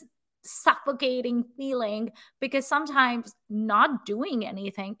this suffocating feeling because sometimes not doing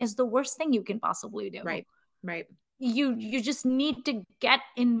anything is the worst thing you can possibly do. right. Right. You just need to get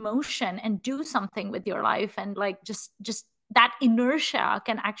in motion and do something with your life, and like just that inertia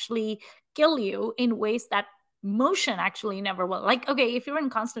can actually kill you in ways that motion actually never will. Like, okay, if you're in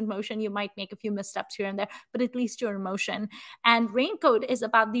constant motion you might make a few missteps here and there, but at least you're in motion. And Raincoat is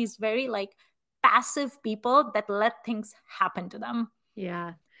about these very like passive people that let things happen to them,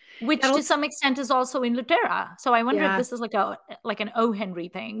 Yeah. which to That'll some extent is also in Lutera. So I wonder if yeah. this is like an O Henry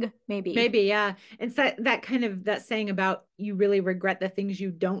thing, maybe. Maybe, yeah. It's that kind of that saying about you really regret the things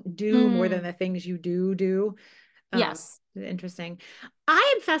you don't do more than Mm, the things you do. Um, yes. Interesting.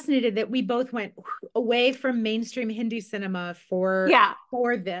 I am fascinated that we both went away from mainstream Hindi cinema Yeah.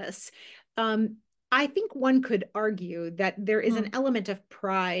 for this. Um, I think one could argue that there is an Mm. element of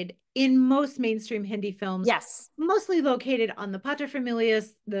pride in most mainstream Hindi films, Yes. mostly located on the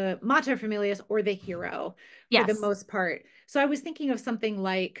the mater familias, or the hero for the Yes. most part. So I was thinking of something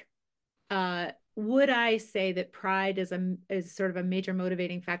like would I say that pride is sort of a major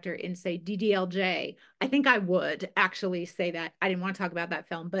motivating factor in, say, DDLJ? I think I would actually say that. I didn't want to talk about that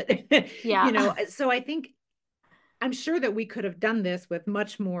film, but Yeah. so I think I'm sure that we could have done this with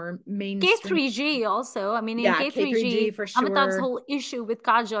much more mainstream. K3G also. I mean, in Yeah, K3G K3G, for Amitabh's sure. whole issue with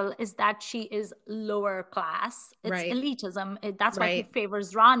Kajal is that she is lower class. It's Right, elitism. That's why he right.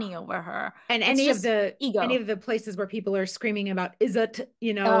 favors Rani over her. And It's just any ego. of the places where people are screaming about is it,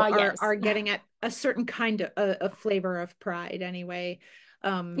 Yes. are getting at a certain kind of a flavor of pride anyway.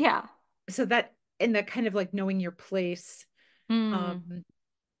 Um, Yeah. so that in that kind of like knowing your place Mm. um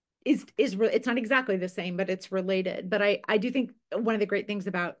it's not exactly the same, but it's related. But I do think one of the great things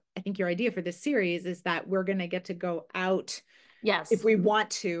about I think your idea for this series is that we're going to get to go out if Yes. we want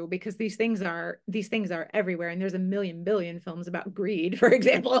to, because these things are everywhere, and there's a million billion films about greed, for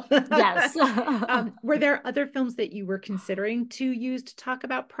example. Yes. Were there other films that you were considering to use to talk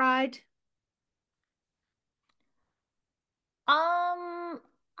about pride? Um,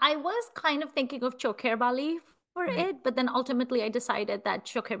 I was kind of thinking of Chokher Bali for Right. it, but then ultimately I decided that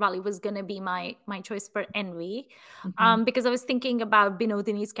Chokher Bali was gonna be my choice for Envy. Hmm. Because I was thinking about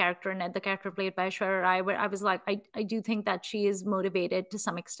Binodini's character and the character played by Aishwarya Rai, where I was like, I do think that she is motivated to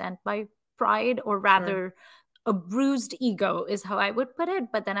some extent by pride, or Sure. rather a bruised ego is how I would put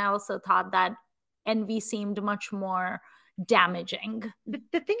it. But then I also thought that envy seemed much more damaging.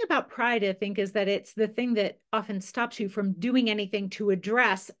 The thing about pride, I think, is that it's the thing that often stops you from doing anything to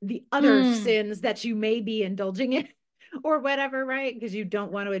address the other Mm, sins that you may be indulging in or whatever, right? Because you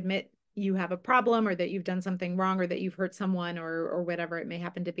don't want to admit you have a problem or that you've done something wrong or that you've hurt someone or whatever it may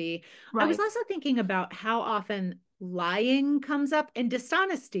happen to be. I was right. also thinking about how often lying comes up, and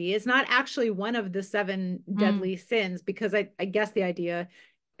dishonesty is not actually one of the seven Mm, deadly sins, because I guess the idea,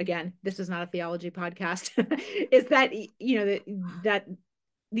 again, this is not a theology podcast, is that that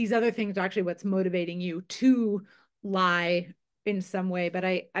these other things are actually what's motivating you to lie in some way. But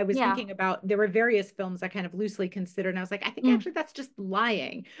I was yeah. thinking about, there were various films I kind of loosely considered, and I was like, I think Mm, actually that's just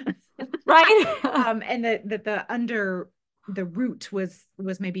lying. right. And that the under the root was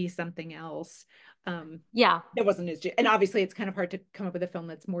maybe something else. Yeah. That wasn't as and obviously it's kind of hard to come up with a film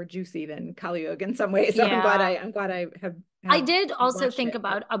that's more juicy than Kali Yuga in some ways. So Yeah. I'm glad I I have did also watched think it.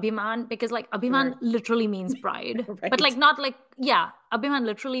 But about Abhiman because like Abhiman sure. literally means pride, but like Right. not like yeah, Abhiman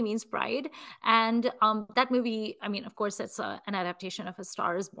literally means pride. And that movie, I mean, of course, it's an adaptation of A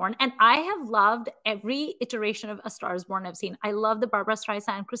Star Is Born, and I have loved every iteration of A Star Is Born I've seen. I love the Barbara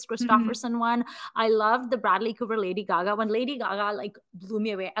Streisand, Chris Mhm. Christopherson one. I love the Bradley Cooper, Lady Gaga one. Lady Gaga like blew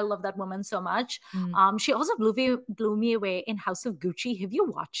me away. I love that woman so much. Mm. She also blew me away in House of Gucci. Have you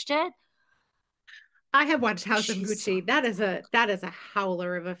watched it? I have watched House of She's so Gucci. amazing. That is a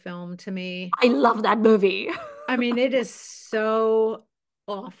howler of a film to me. I love that movie. I mean, it is so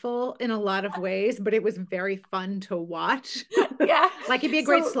awful in a lot of ways, but it was very fun to watch. Yeah. Like it'd be a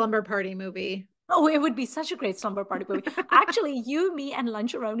great So, slumber party movie. oh, it would be such a great slumber party movie. Actually, you, me, and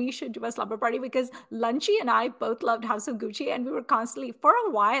Luncharoni should do a slumber party because Lunchy and I both loved House of Gucci, and we were constantly, for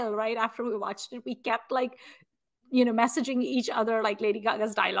a while, right after we watched it, we kept like, messaging each other like Lady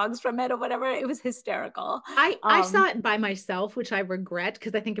Gaga's dialogues from it or whatever. It was hysterical. I saw Um, it by myself, which I regret,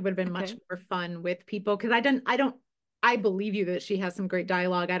 because I think it would have been much okay. more fun with people. Because I don't I believe you that she has some great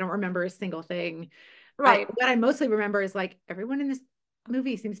dialogue. I don't remember a single thing. Right. What I mostly remember is like everyone in this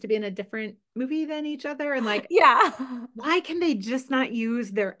movie seems to be in a different movie than each other, and like Yeah. why can they just not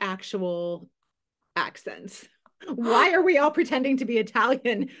use their actual accents? Why are we all pretending to be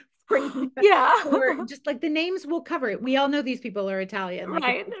Italian for, Yeah. for just like the names will cover it? We all know these people are Italian. Like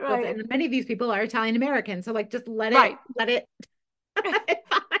Right. it's built, Right. and many of these people are Italian American. So like just Right. let it.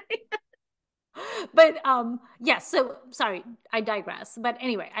 But yes, so sorry, I digress. But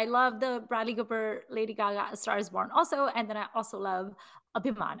anyway, I love the Bradley Cooper, Lady Gaga, A Star Is Born also, and then I also love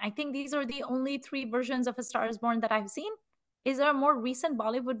Abhiman. I think these are the only three versions of A Star Is Born that I've seen. Is there a more recent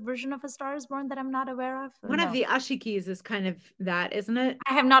Bollywood version of A Star Is Born that I'm not aware of? One of No, the Ashikis is kind of that, isn't it?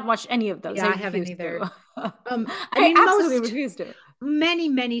 I have not watched any of those. Yeah, I I haven't refuse either. to. I I mean, absolutely refuse to.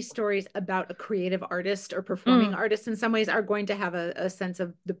 many stories about a creative artist or performing Mm, artist in some ways are going to have a sense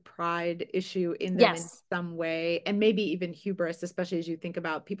of the pride issue in them in yes. some way, and maybe even hubris, especially as you think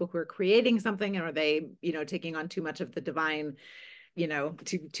about people who are creating something, and are they, taking on too much of the divine,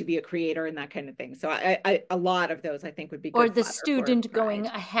 to be a creator and that kind of thing. So a lot of those I think would be Or good the fodder for student going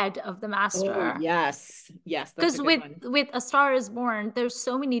pride. ahead of the Oh, master. yes. Yes, that's a Because good with one. A Star Is Born, there's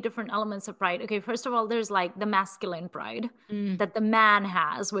so many different elements of pride. Okay, first of all, there's like the masculine pride Mm, that the man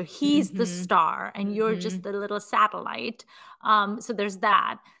has, where he's the mm-hmm, star and you're mm-hmm, just the little satellite. So there's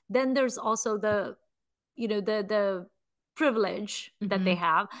that. Then there's also the the privilege that they mm-hmm,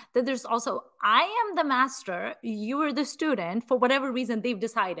 have, that there's also I am the master, you are the student, for whatever reason they've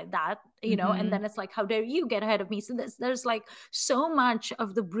decided that, and mm-hmm. then it's like, how dare you get ahead of me? So there's like so much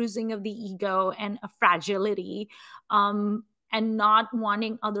of the bruising of the ego and a fragility, and not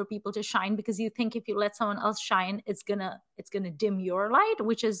wanting other people to shine because you think if you let someone else shine, it's gonna dim your light,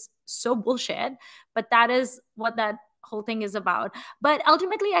 which is so bullshit. But that is what that whole thing is about. But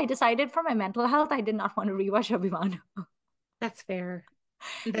ultimately, I decided for my mental health, I did not want to rewatch Abhiman. That's fair.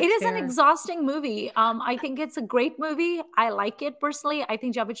 It That's is an fair. exhausting movie. I think it's a great movie. I like it personally. I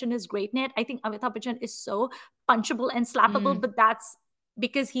think Jai Bachchan is great in it. I think Amitabh Bachchan is so punchable and slappable, Mm, but that's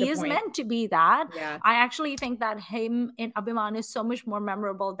because the he is point. meant to be that. Yeah. I actually think that him in Abhiman is so much more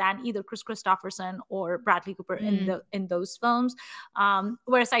memorable than either Chris Christopherson or Bradley Cooper in Mm. the in those films.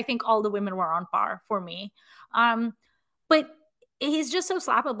 Whereas I think all the women were on par for me. But he's just so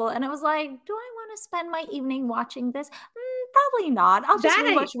slappable, and I was like, do I want to spend my evening watching this? Probably not. I'll just That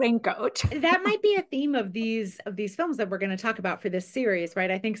rewatch I Raincoat. that might be a theme of these films that we're going to talk about for this series, right?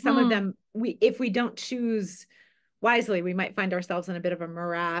 I think some of Hmm. them, we if we don't choose wisely, we might find ourselves in a bit of a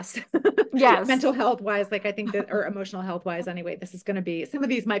morass, Yes. mental health wise. Like I think that, or emotional health wise, anyway. This is going to be, some of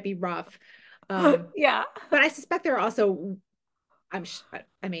these might be rough, um, Yeah. but I suspect there are also,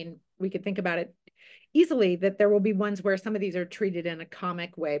 I mean, we could think about it. easily that there will be ones where some of these are treated in a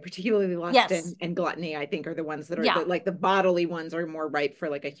comic way, particularly Lust Yes. and Gluttony, I think are the ones that are Yeah. like the bodily ones are more ripe for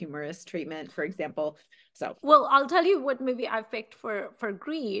like a humorous treatment, for example. So Well, I'll tell you what movie I've picked for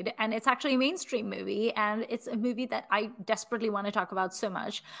Greed, and it's actually a mainstream movie, and it's a movie that I desperately want to talk about so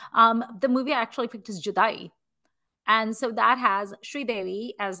much. The movie I actually picked is Judai. And so that has Sri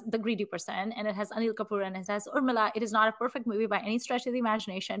Devi as the greedy person, and it has Anil Kapoor and it has Urmila. It is not a perfect movie by any stretch of the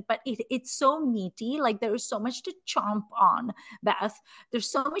imagination, but it's so meaty. Like there is so much to chomp on, Beth. There's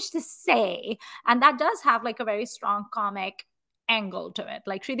so much to say. And that does have like a very strong comic angle to it.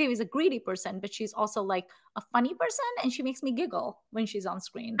 Like Sri Devi is a greedy person, but she's also like a funny person, and she makes me giggle when she's on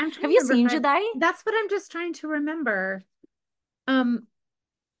screen. I'm trying Have to you remember seen her. Judai? That's what I'm just trying to remember. Um,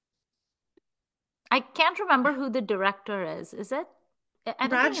 I can't remember who the director is. Is it? I don't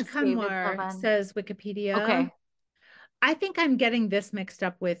think Raj it's David Kanwar Pavan. says Wikipedia. Okay. I think I'm getting this mixed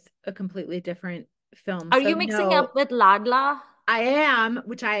up with a completely different film. Are So you mixing up no, with Ladla? I am,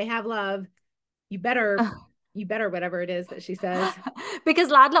 which I have love. You better, you better, whatever it is that she says. Because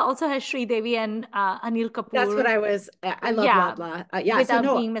Ladla also has Sri Devi and Anil That's what Kapoor. I was. I love Yeah, Ladla. Yeah. So without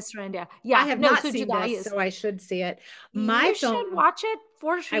no, being Mr. India. I Yeah, have no, not so seen Judai this, is. so I should see it. My You should film, watch it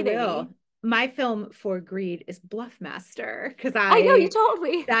for I Sri will. Devi. My film for Greed is Bluffmaster because I know you I told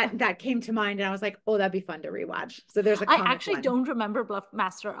me. that came to mind and I was like, oh, that'd be fun to rewatch. So there's a I comic actually one. don't remember Bluff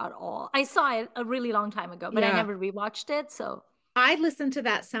Master at all. I saw it a really long time ago, but I Yeah. never rewatched it. So I listen to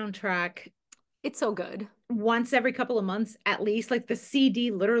that soundtrack it's so good. once every couple of months at least. Like the CD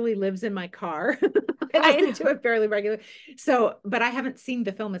literally lives in my car. I listen Right. to it fairly regularly. So, but I haven't seen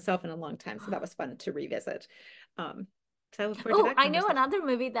the film itself in a long time. So that was fun to revisit. Um, so I look forward to Oh, that I know conversation. another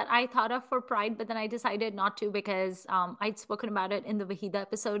movie that I thought of for Pride, but then I decided not to because I'd spoken about it in the Vahida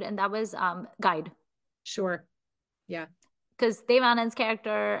episode, and that was Guide. Sure. Yeah. Because Dave Anand's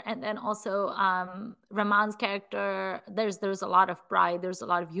character and then also Raman's character, there's a lot of pride, there's a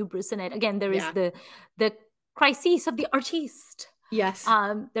lot of hubris in it. Again, there is Yeah. the crisis of the artiste. Yes.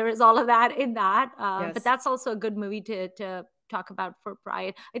 There is all of that in that, but Yes. that's also a good movie to talk about for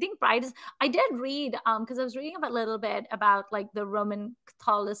Pride. I think Pride is. I did read because I was reading a little bit about like the Roman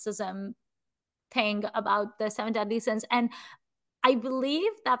Catholicism thing about the seven deadly sins, and I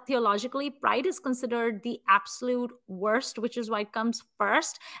believe that theologically, pride is considered the absolute worst, which is why it comes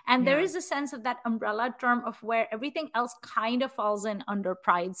first. And there Yeah. is a sense of that umbrella term of where everything else kind of falls in under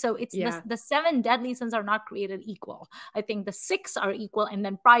pride. So it's Yeah. the seven deadly sins are not created equal. I think the six are equal, and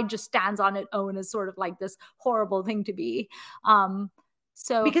then pride just stands on its own as sort of like this horrible thing to be. Um,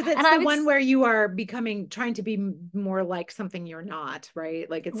 so, Because and it's I the would, one where you are becoming trying to be more like something you're not, right?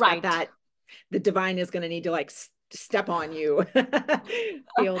 Like it's got right. that the divine is going to need to like step on you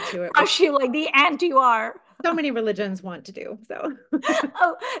feel to it, which Crush you like the ant you are. so many religions want to do. So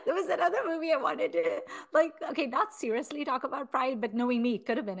Oh, there was another movie I wanted to like, okay, not seriously talk about pride, but knowing me, it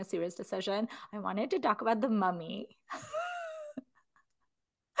could have been a serious decision. I wanted to talk about The Mummy.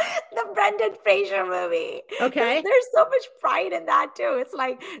 The Brendan Fraser movie, because okay. there's so much pride in that too. It's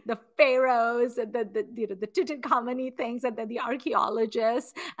like the pharaohs and the Tutankhamun things, and then the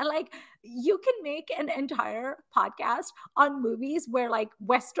archaeologists, and like you can make an entire podcast on movies where like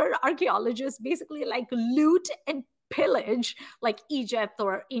Western archaeologists basically like loot and pillage like Egypt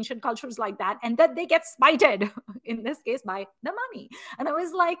or ancient cultures like that, and then they get smited in this case by the mummy. And I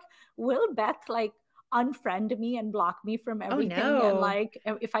was like, will Beth like unfriend me and block me from Oh everything, and no. like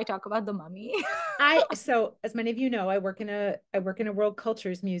if I talk about the mummy? I so as many of you know, I work in a World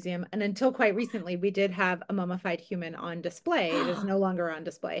Cultures Museum, and until quite recently, we did have a mummified human on display. It is no longer on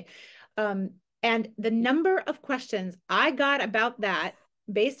display. Um, and the number of questions I got about that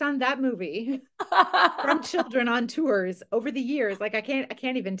based on that movie from children on tours over the years, like I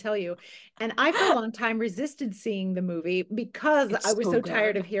can't even tell you. And I for a long time resisted seeing the movie because I It's was so so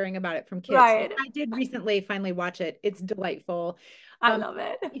tired of good. hearing about it from kids. So Right. I did recently finally watch it. It's delightful. I Um, love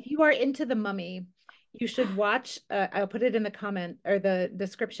it. if you are into The Mummy, you should watch. I'll put it in the comment or the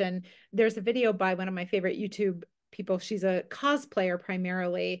description. There's a video by one of my favorite YouTube people. She's a cosplayer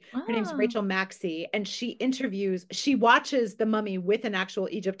primarily. Her name's Ah. Rachel Maxey, and she watches The Mummy with an actual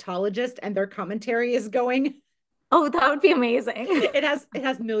Egyptologist, and their commentary is going. Oh, that would be amazing. It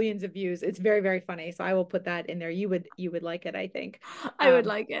has millions of views. It's very, very funny. So I will put that in there. You would like it, I think. I would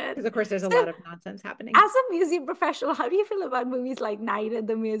like it. Because of course there's a So lot of nonsense happening. as a museum professional, how do you feel about movies like Night at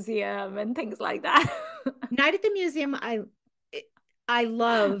the Museum and things like that? Night at the Museum, I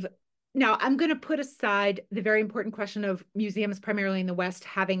love. Now, I'm going to put aside the very important question of museums, primarily in the West,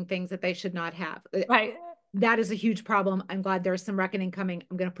 having things that they should not have. Right. That is a huge problem. I'm glad there's some reckoning coming.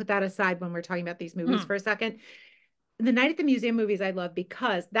 I'm going to put that aside when we're talking about these movies Hmm. for a second. the Night at the Museum movies I love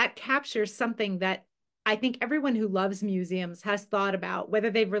because that captures something that I think everyone who loves museums has thought about, whether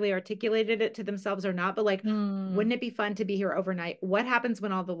they've really articulated it to themselves or not. But like, Mm, wouldn't it be fun to be here overnight? What happens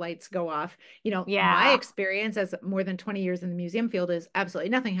when all the lights go off? My yeah. experience as more than 20 years in the museum field is absolutely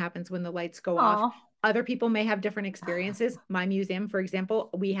nothing happens when the lights go off. Oh. Other people may have different experiences. My museum, for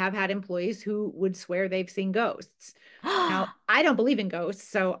example, we have had employees who would swear they've seen ghosts. Now, I don't believe in ghosts,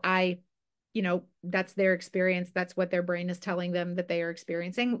 so that's their experience. That's what their brain is telling them that they are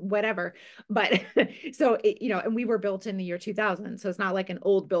experiencing, whatever. But so, and we were built in the year 2000, so it's not like an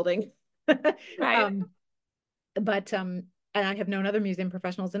old building. Right. um, but and I have known other museum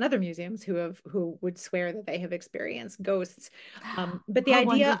professionals in other museums who would swear that they have experienced ghosts. But the How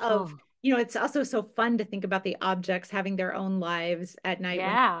idea of, wonderful. it's also so fun to think about the objects having their own lives at night when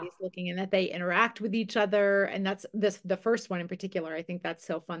Yeah. nobody's looking, and that they interact with each other. And that's the first one in particular. I think that's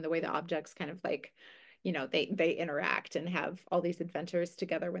so fun, the way the objects kind of like, they interact and have all these adventures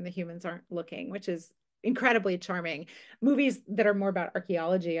together when the humans aren't looking, which is incredibly charming. Movies that are more about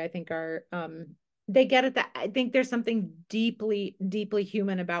archaeology, I think, are they get at that. I think there's something deeply, deeply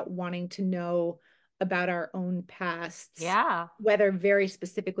human about wanting to know about our own pasts, Yeah. whether very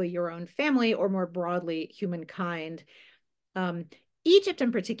specifically your own family or more broadly humankind. Um, Egypt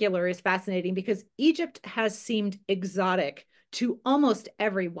in particular is fascinating because Egypt has seemed exotic to almost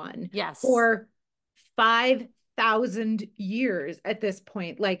everyone Yes. for 5,000 years at this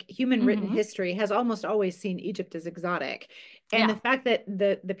point. Like, human written Hmm. history has almost always seen Egypt as exotic. And the Yeah. fact that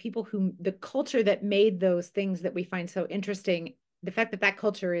the culture that made those things that we find so interesting, the fact that that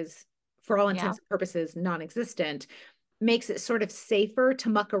culture is, for all Yeah. intents and purposes, non-existent, makes it sort of safer to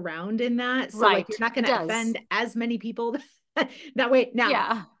muck around in that. So like, you're Right. not It going to does. offend as many people that way. Now,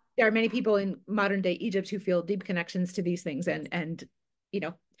 Yeah. there are many people in modern day Egypt who feel deep connections to these things, and you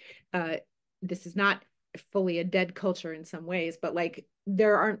know, uh, this is not fully a dead culture in some ways, but like,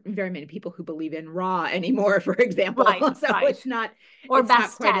 there aren't very many people who believe in Ra anymore, for example. Right. So Right. Or it's not quite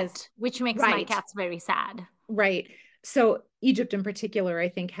as Bastet, which makes my right. cats very sad. Right. So Egypt in particular, I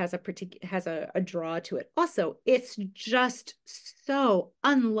think, has a draw to it. Also, it's just so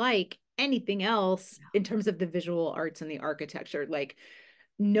unlike anything else in terms of the visual arts and the architecture. Like,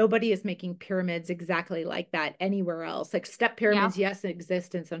 nobody is making pyramids exactly like that anywhere else. Like, step Yeah. pyramids, yes,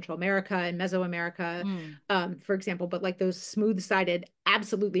 exist in Central America and Mesoamerica, Mm. for example, but like those smooth-sided,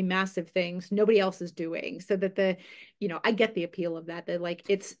 absolutely massive things, nobody else is doing. So that I get the appeal of that. That like,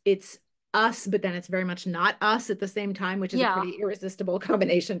 it's us, but then it's very much not us at the same time, which is a Yeah. pretty irresistible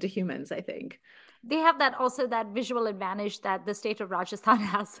combination to humans, I think. They have that also that visual advantage that the state of Rajasthan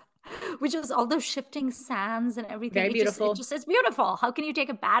has, which is all those shifting sands and everything. Very It beautiful. just is beautiful. How can you take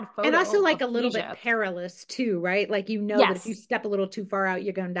a bad And also photo like of a little bit Egypt? perilous too, right? Like, that if you Yes. step a little too far out,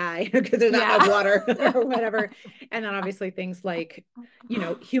 you're gonna die because there's not enough Yeah. water or whatever. And then obviously things like,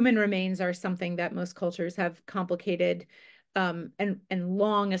 human remains are something that most cultures have complicated, and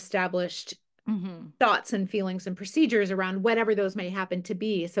long established Hmm. thoughts and feelings and procedures around whatever those may happen to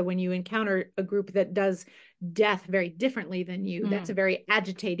be. So when you encounter a group that does death very differently than you, that's a Hmm. very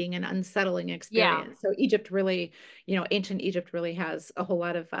agitating and unsettling Yeah. experience. So Egypt really, ancient Egypt really has a whole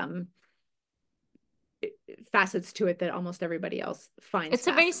lot of facets to it that almost everybody else finds It's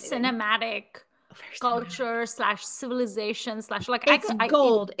a very fascinating. cinematic Very cinematic. culture slash civilization slash like I It's could I it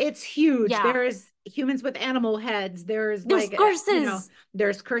gold. It's huge. yeah. There's humans with animal heads. There's There's like, curses.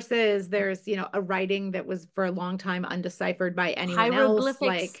 there's curses. There's, a writing that was for a long time undeciphered by anyone else. Hieroglyphics,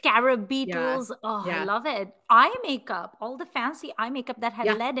 Like, scarab yeah, beetles. Oh, I yeah, love it. Eye makeup, all the fancy eye makeup that had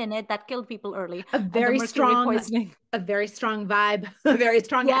yeah. lead in it that killed people early, A and the very mercury strong, poisoning. a very strong vibe, a very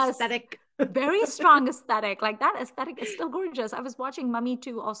strong Yes, aesthetic. very strong aesthetic. Like that aesthetic is still gorgeous. I was watching Mummy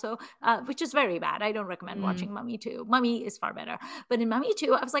 2 also, which is very bad. I don't recommend Mm. watching Mummy 2. Mummy is far better. But in Mummy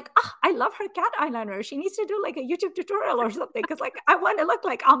 2, I was like, ah, I love her cat eyeliner. She needs to do like a YouTube tutorial or something because like I want to look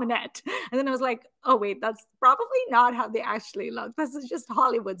like Aminette. And then I was like, oh wait, that's probably not how they actually look. This is just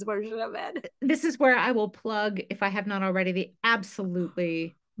Hollywood's version of it. This is where I will plug, if I have not already, the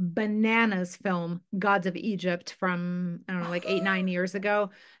absolutely bananas film Gods of Egypt from, I don't know, like 8, 9 years ago.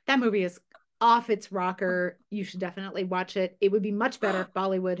 That movie is off its rocker. You should definitely watch it. It would be much better if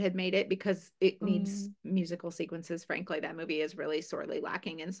Bollywood had made it because it needs Mm. musical sequences. Frankly, that movie is really sorely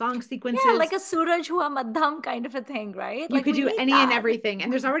lacking in song Yeah, like sequences. a Suraj Hua Madham kind of a thing, right? You Like could we do need any and that. everything.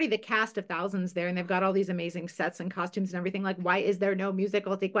 And there's already the cast of thousands there, and they've got all these amazing sets and costumes and everything. Like, why is there no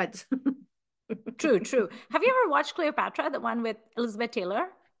musical sequence? True, true. Have you ever watched Cleopatra, the one with Elizabeth Taylor?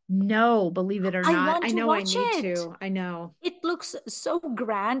 No, believe it or I not. want I to know I watch need it. to. I know. It looks so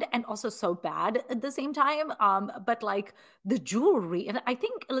grand and also so bad at the same time. But like the jewelry, and I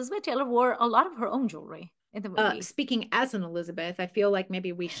think Elizabeth Taylor wore a lot of her own jewelry. in the movie. Speaking as an Elizabeth, I feel like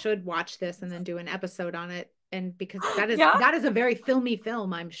maybe we should watch this and then do an episode on it. And because Yeah, that is a very filmy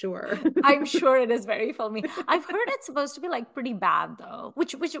film, I'm sure. I'm sure it is very filmy. I've heard it's supposed to be like pretty bad though.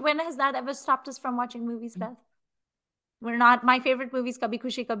 Which when has that ever stopped us from watching movies, Beth? We're not, my favorite movies Kabhi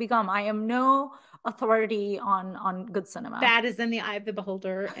Khushi Kabhi Gum. I am no authority on good cinema. That is in the eye of the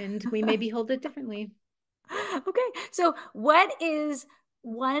beholder, and we may behold it differently. Okay. So what is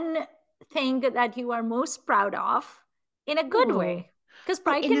one thing that you are most proud of in a good Oh, way? Because oh,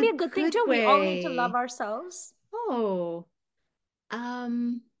 pride in can a be a good thing good too. We all need to love way. ourselves. Oh,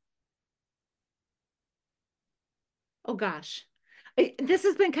 um, oh gosh. This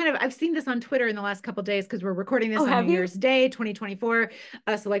has been kind of, I've seen this on Twitter in the last couple of days because we're recording Oh, this on New have you? Year's Day, 2024.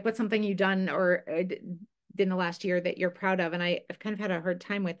 So like what's something you've done or did in the last year that you're proud of? And I've kind of had a hard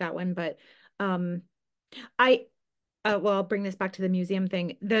time with that one, but um I well, I'll bring this back to the museum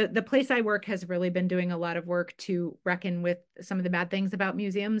thing. The place I work has really been doing a lot of work to reckon with some of the bad things about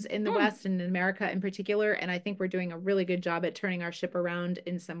museums in the Hmm. West and in America in particular. And I think we're doing a really good job at turning our ship around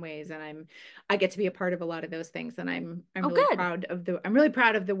in some ways. And I get to be a part of a lot of those things. And I'm Oh, really good. proud of I'm really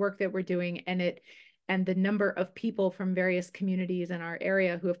proud of the work that we're doing and the number of people from various communities in our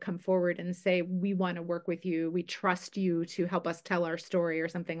area who have come forward and say, we want to work with you. We trust you to help us tell our story or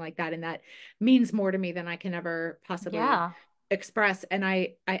something like that. And that means more to me than I can ever possibly Yeah. express. And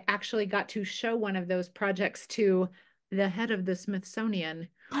I actually got to show one of those projects to the head of the Smithsonian,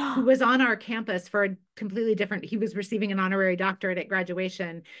 who was on our campus for a completely different, he was receiving an honorary doctorate at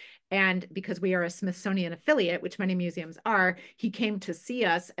graduation. And because we are a Smithsonian affiliate, which many museums are, he came to see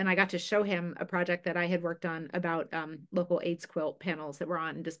us, and I got to show him a project that I had worked on about local AIDS quilt panels that were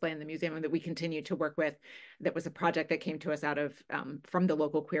on display in the museum and that we continue to work with. That was a project that came to us out of from the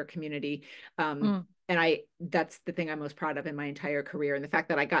local queer community. Um, Mm. and that's the thing I'm most proud of in my entire career. And the fact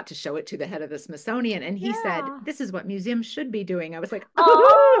that I got to show it to the head of the Smithsonian and he said, Yeah. this is what museums should be doing. I was like,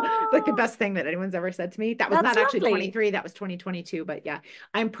 oh, it's like the Oh, best thing that anyone's ever said to me. That was that's not actually lovely. 23, that was 2022. But yeah,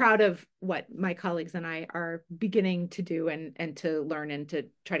 I'm proud of what my colleagues and I are beginning to do and to learn and to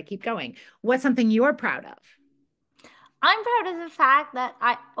try to keep going. What's something you're proud of? I'm proud of the fact that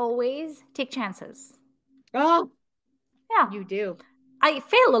I always take chances. Oh, Yeah. you do. I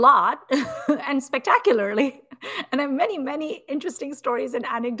fail a lot and spectacularly. And I have many, many interesting stories and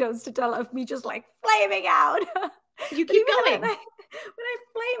anecdotes to tell of me just like flaming out. You But keep even going. when I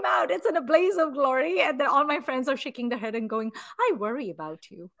flame out, it's in a blaze of glory. And then all my friends are shaking their head and going, I worry about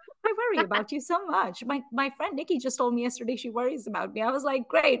you. I worry about you so much. My friend Nikki just told me yesterday she worries about me. I was like,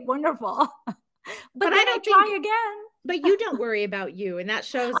 great, wonderful. But But I then I don't think try again. but you don't worry about you. And that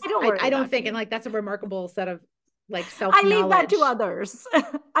shows, I don't worry I don't about think, and me. like that's a remarkable set of like I leave that to self-knowledge. others.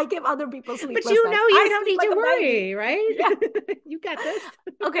 I give other people But sleepless you nights. know you I don't sleep need like to a baby. worry, right? Yeah. You got this.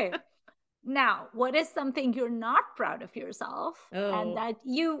 Okay. Now, what is something you're not proud of yourself and Oh, that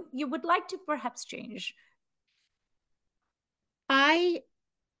you would like to perhaps change? I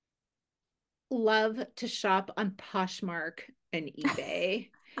love to shop on Poshmark and eBay.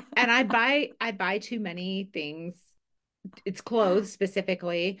 And I buy too many things. It's clothes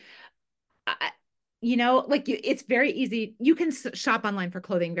specifically. I, like it's very easy. You can shop online for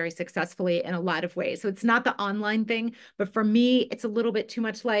clothing very successfully in a lot of ways. So it's not the online thing, but for me, it's a little bit too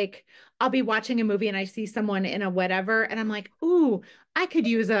much like I'll be watching a movie and I see someone in a whatever, and I'm like, ooh, I could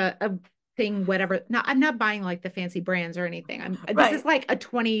use a thing, whatever. Now, I'm not buying like the fancy brands or anything. This is Right. like a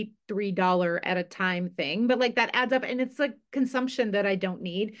 $23 at a time thing, but like that adds up and it's like consumption that I don't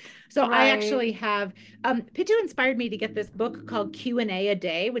need. So I Right. actually have Pitu inspired me to get this book called Q&A a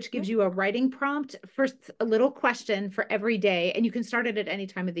day, which gives you a writing prompt for a little question for every day. And you can start it at any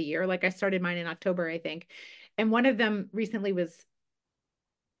time of the year. Like I started mine in October, I think. And one of them recently was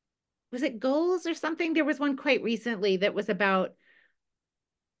it goals or something? There was one quite recently that was about,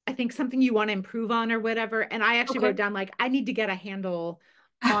 I think, something you want to improve on or whatever. And I actually wrote Okay. down, like, I need to get a handle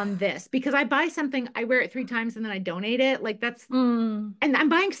on this because I buy something, I wear it 3 times and then I donate it. Like that's Mm. and I'm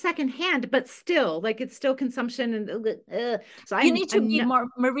buying secondhand, but still, like it's still consumption and so You need to I'm be not more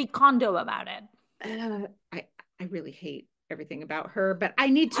Marie Kondo about it. I really hate everything about her, but I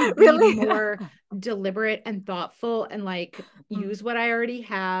need to be Really? more deliberate and thoughtful and like Mm. use what I already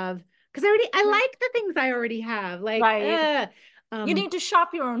have because I Right. like the things I already have. Like Right. You um need to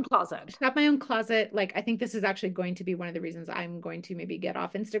shop your own closet. shop my own closet. Like I think this is actually going to be one of the reasons I'm going to maybe get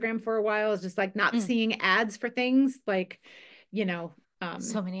off Instagram for a while is just like not Mm. seeing ads for things like, you know,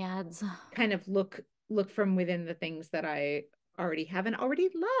 So many ads. kind of look from within the things that I already have and already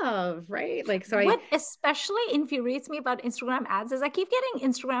love, right? Like so I What especially infuriates me about Instagram ads is I keep getting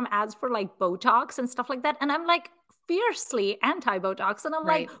Instagram ads for like Botox and stuff like that. And I'm like fiercely anti Botox. And I'm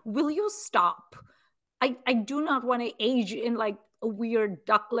like, right. will you stop? I do not want to age in like a weird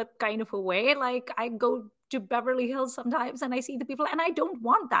duck lip kind of a way. Like I go to Beverly Hills sometimes and I see the people and I don't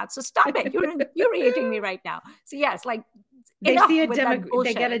want that. So stop it. You're infuriating me right now. So yes, like They enough see with that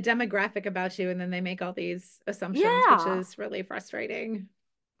they get a bullshit. demographic about you and then they make all these assumptions, which Yeah. is really frustrating.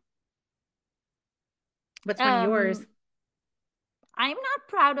 What's one of yours? Um I'm not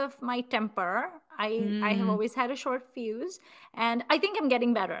proud of my temper. I have Mm. always had a short fuse, and I think I'm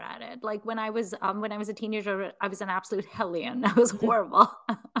getting better at it. Like when I was a teenager, I was an absolute hellion. I was horrible.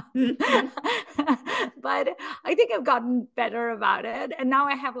 But I think I've gotten better about it, and now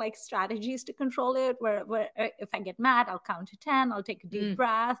I have like strategies to control it. Where if I get mad, I'll count to 10. I'll take a deep Mm.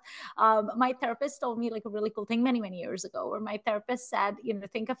 breath. My therapist told me like a really cool thing many years ago, where my therapist said,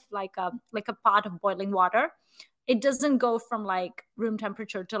 think of like a pot of boiling water. It doesn't go from like room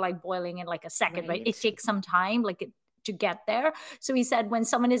temperature to like boiling in like a second, right? It Right. takes some time to get there. So he said when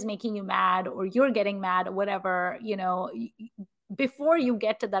someone is making you mad or you're getting mad or whatever, before you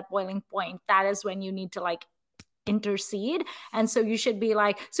get to that boiling point, that is when you need to like intercede. And so you should be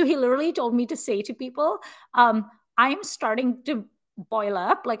like, so he literally told me to say to people, I'm starting to boil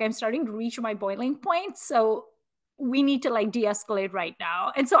up, like I'm starting to reach my boiling point, so we need to like de-escalate right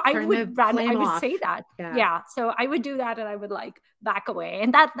now. And so Turn the I flame would say off. that. Yeah. Yeah, so I would do that and I would like back away,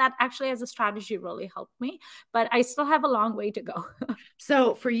 and that actually as a strategy really helped me, but I still have a long way to go.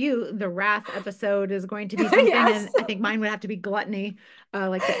 So for you, the wrath episode is going to be something, Yes, and I think mine would have to be gluttony,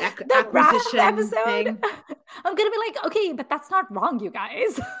 like the the wrath acquisition thing. episode. I'm gonna be like, okay, but that's not wrong, you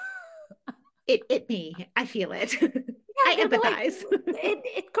guys. It me. I feel it. Yeah, I'm I gonna be like, empathize.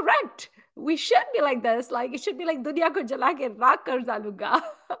 it correct. We should be like this. Like it should be like दुनिया को जला के राख कर डालूंगा.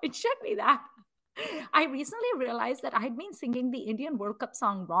 It should be that. I recently realized that I had been singing the Indian World Cup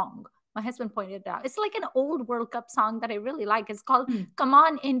song wrong. My husband pointed it out. It's like an old World Cup song that I really like. It's called Hmm. "Come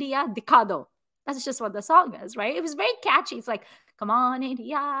On India Dikha Do." That's just what the song is, right? It was very catchy. It's like "Come on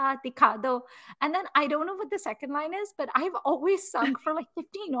India Dikha Do," and then I don't know what the second line is, but I've always sung for like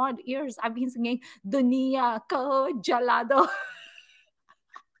 15 odd years. I've been singing "Dunia ko jala do."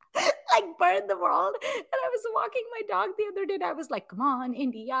 Like burn the world. And I was walking my dog the other day and I was like, come on,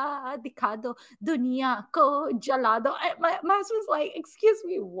 India, dikha do, dunia ko jala do. And my husband was like, excuse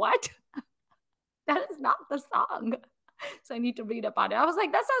me, what? That is not the song. So I need to read about it. I was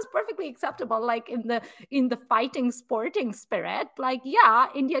like, that sounds perfectly acceptable. Like in the fighting sporting spirit, like, yeah,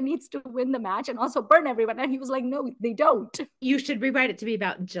 India needs to win the match and also burn everyone. And he was like, no, they don't. You should rewrite it to be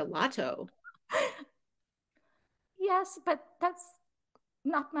about gelato. Yes, but that's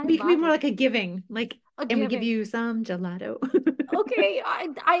not my It could be more vibe. like a giving, like, A and we give giving. you some gelato. Okay,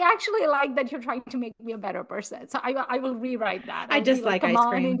 I actually like that you're trying to make me a better person. So I will rewrite that. I I'll be just like, like come ice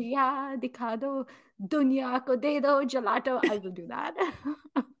on, cream. India, dikha do, dunya ko de do, gelato. I will do that.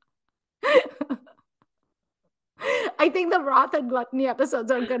 I think the wrath and gluttony episodes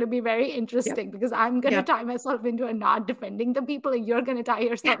are going to be very Yep. interesting because I'm going to Yep. tie myself into a not defending the people, and you're going to tie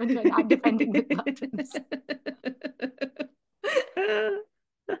yourself into a not defending the gluttons.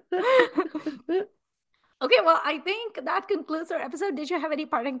 Okay, well, I think that concludes our episode. Did you have any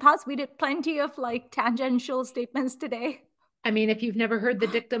parting thoughts? We did plenty of like tangential statements today. I mean, if you've never heard the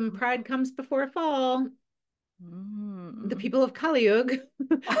dictum, pride comes before a fall, the Mm. people of Kali Yuga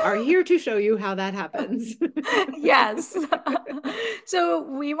are here to show you how that happens. Yes. So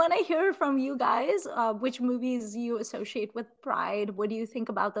we want to hear from you guys. Which movies you associate with pride? What do you think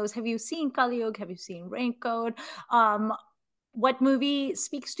about those? Have you seen Kali Yuga? Have you seen Raincoat? Um, what movie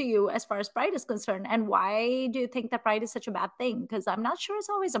speaks to you as far as pride is concerned, and why do you think that pride is such a bad thing? Because I'm not sure it's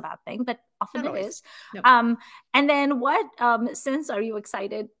always a bad thing, but often Not it always. is. No. And then what sins are you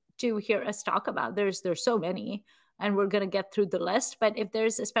excited to hear us talk about? There's so many, and we're going to get through the list, but if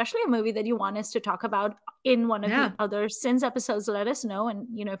there's especially a movie that you want us to talk about in one of the Yeah, other sins episodes, let us know, and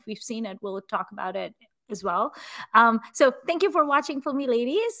if we've seen it, we'll talk about it as well. So thank you for watching Filmy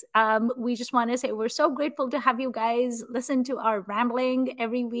Ladies. We just want to say we're so grateful to have you guys listen to our rambling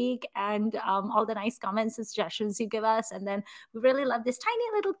every week, and all the nice comments and suggestions you give us. And then we really love this tiny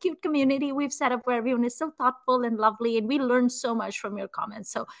little cute community we've set up where everyone is so thoughtful and lovely, and we learn so much from your comments.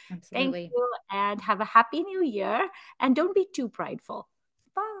 So thank absolutely. you, and have a happy new year, and don't be too prideful.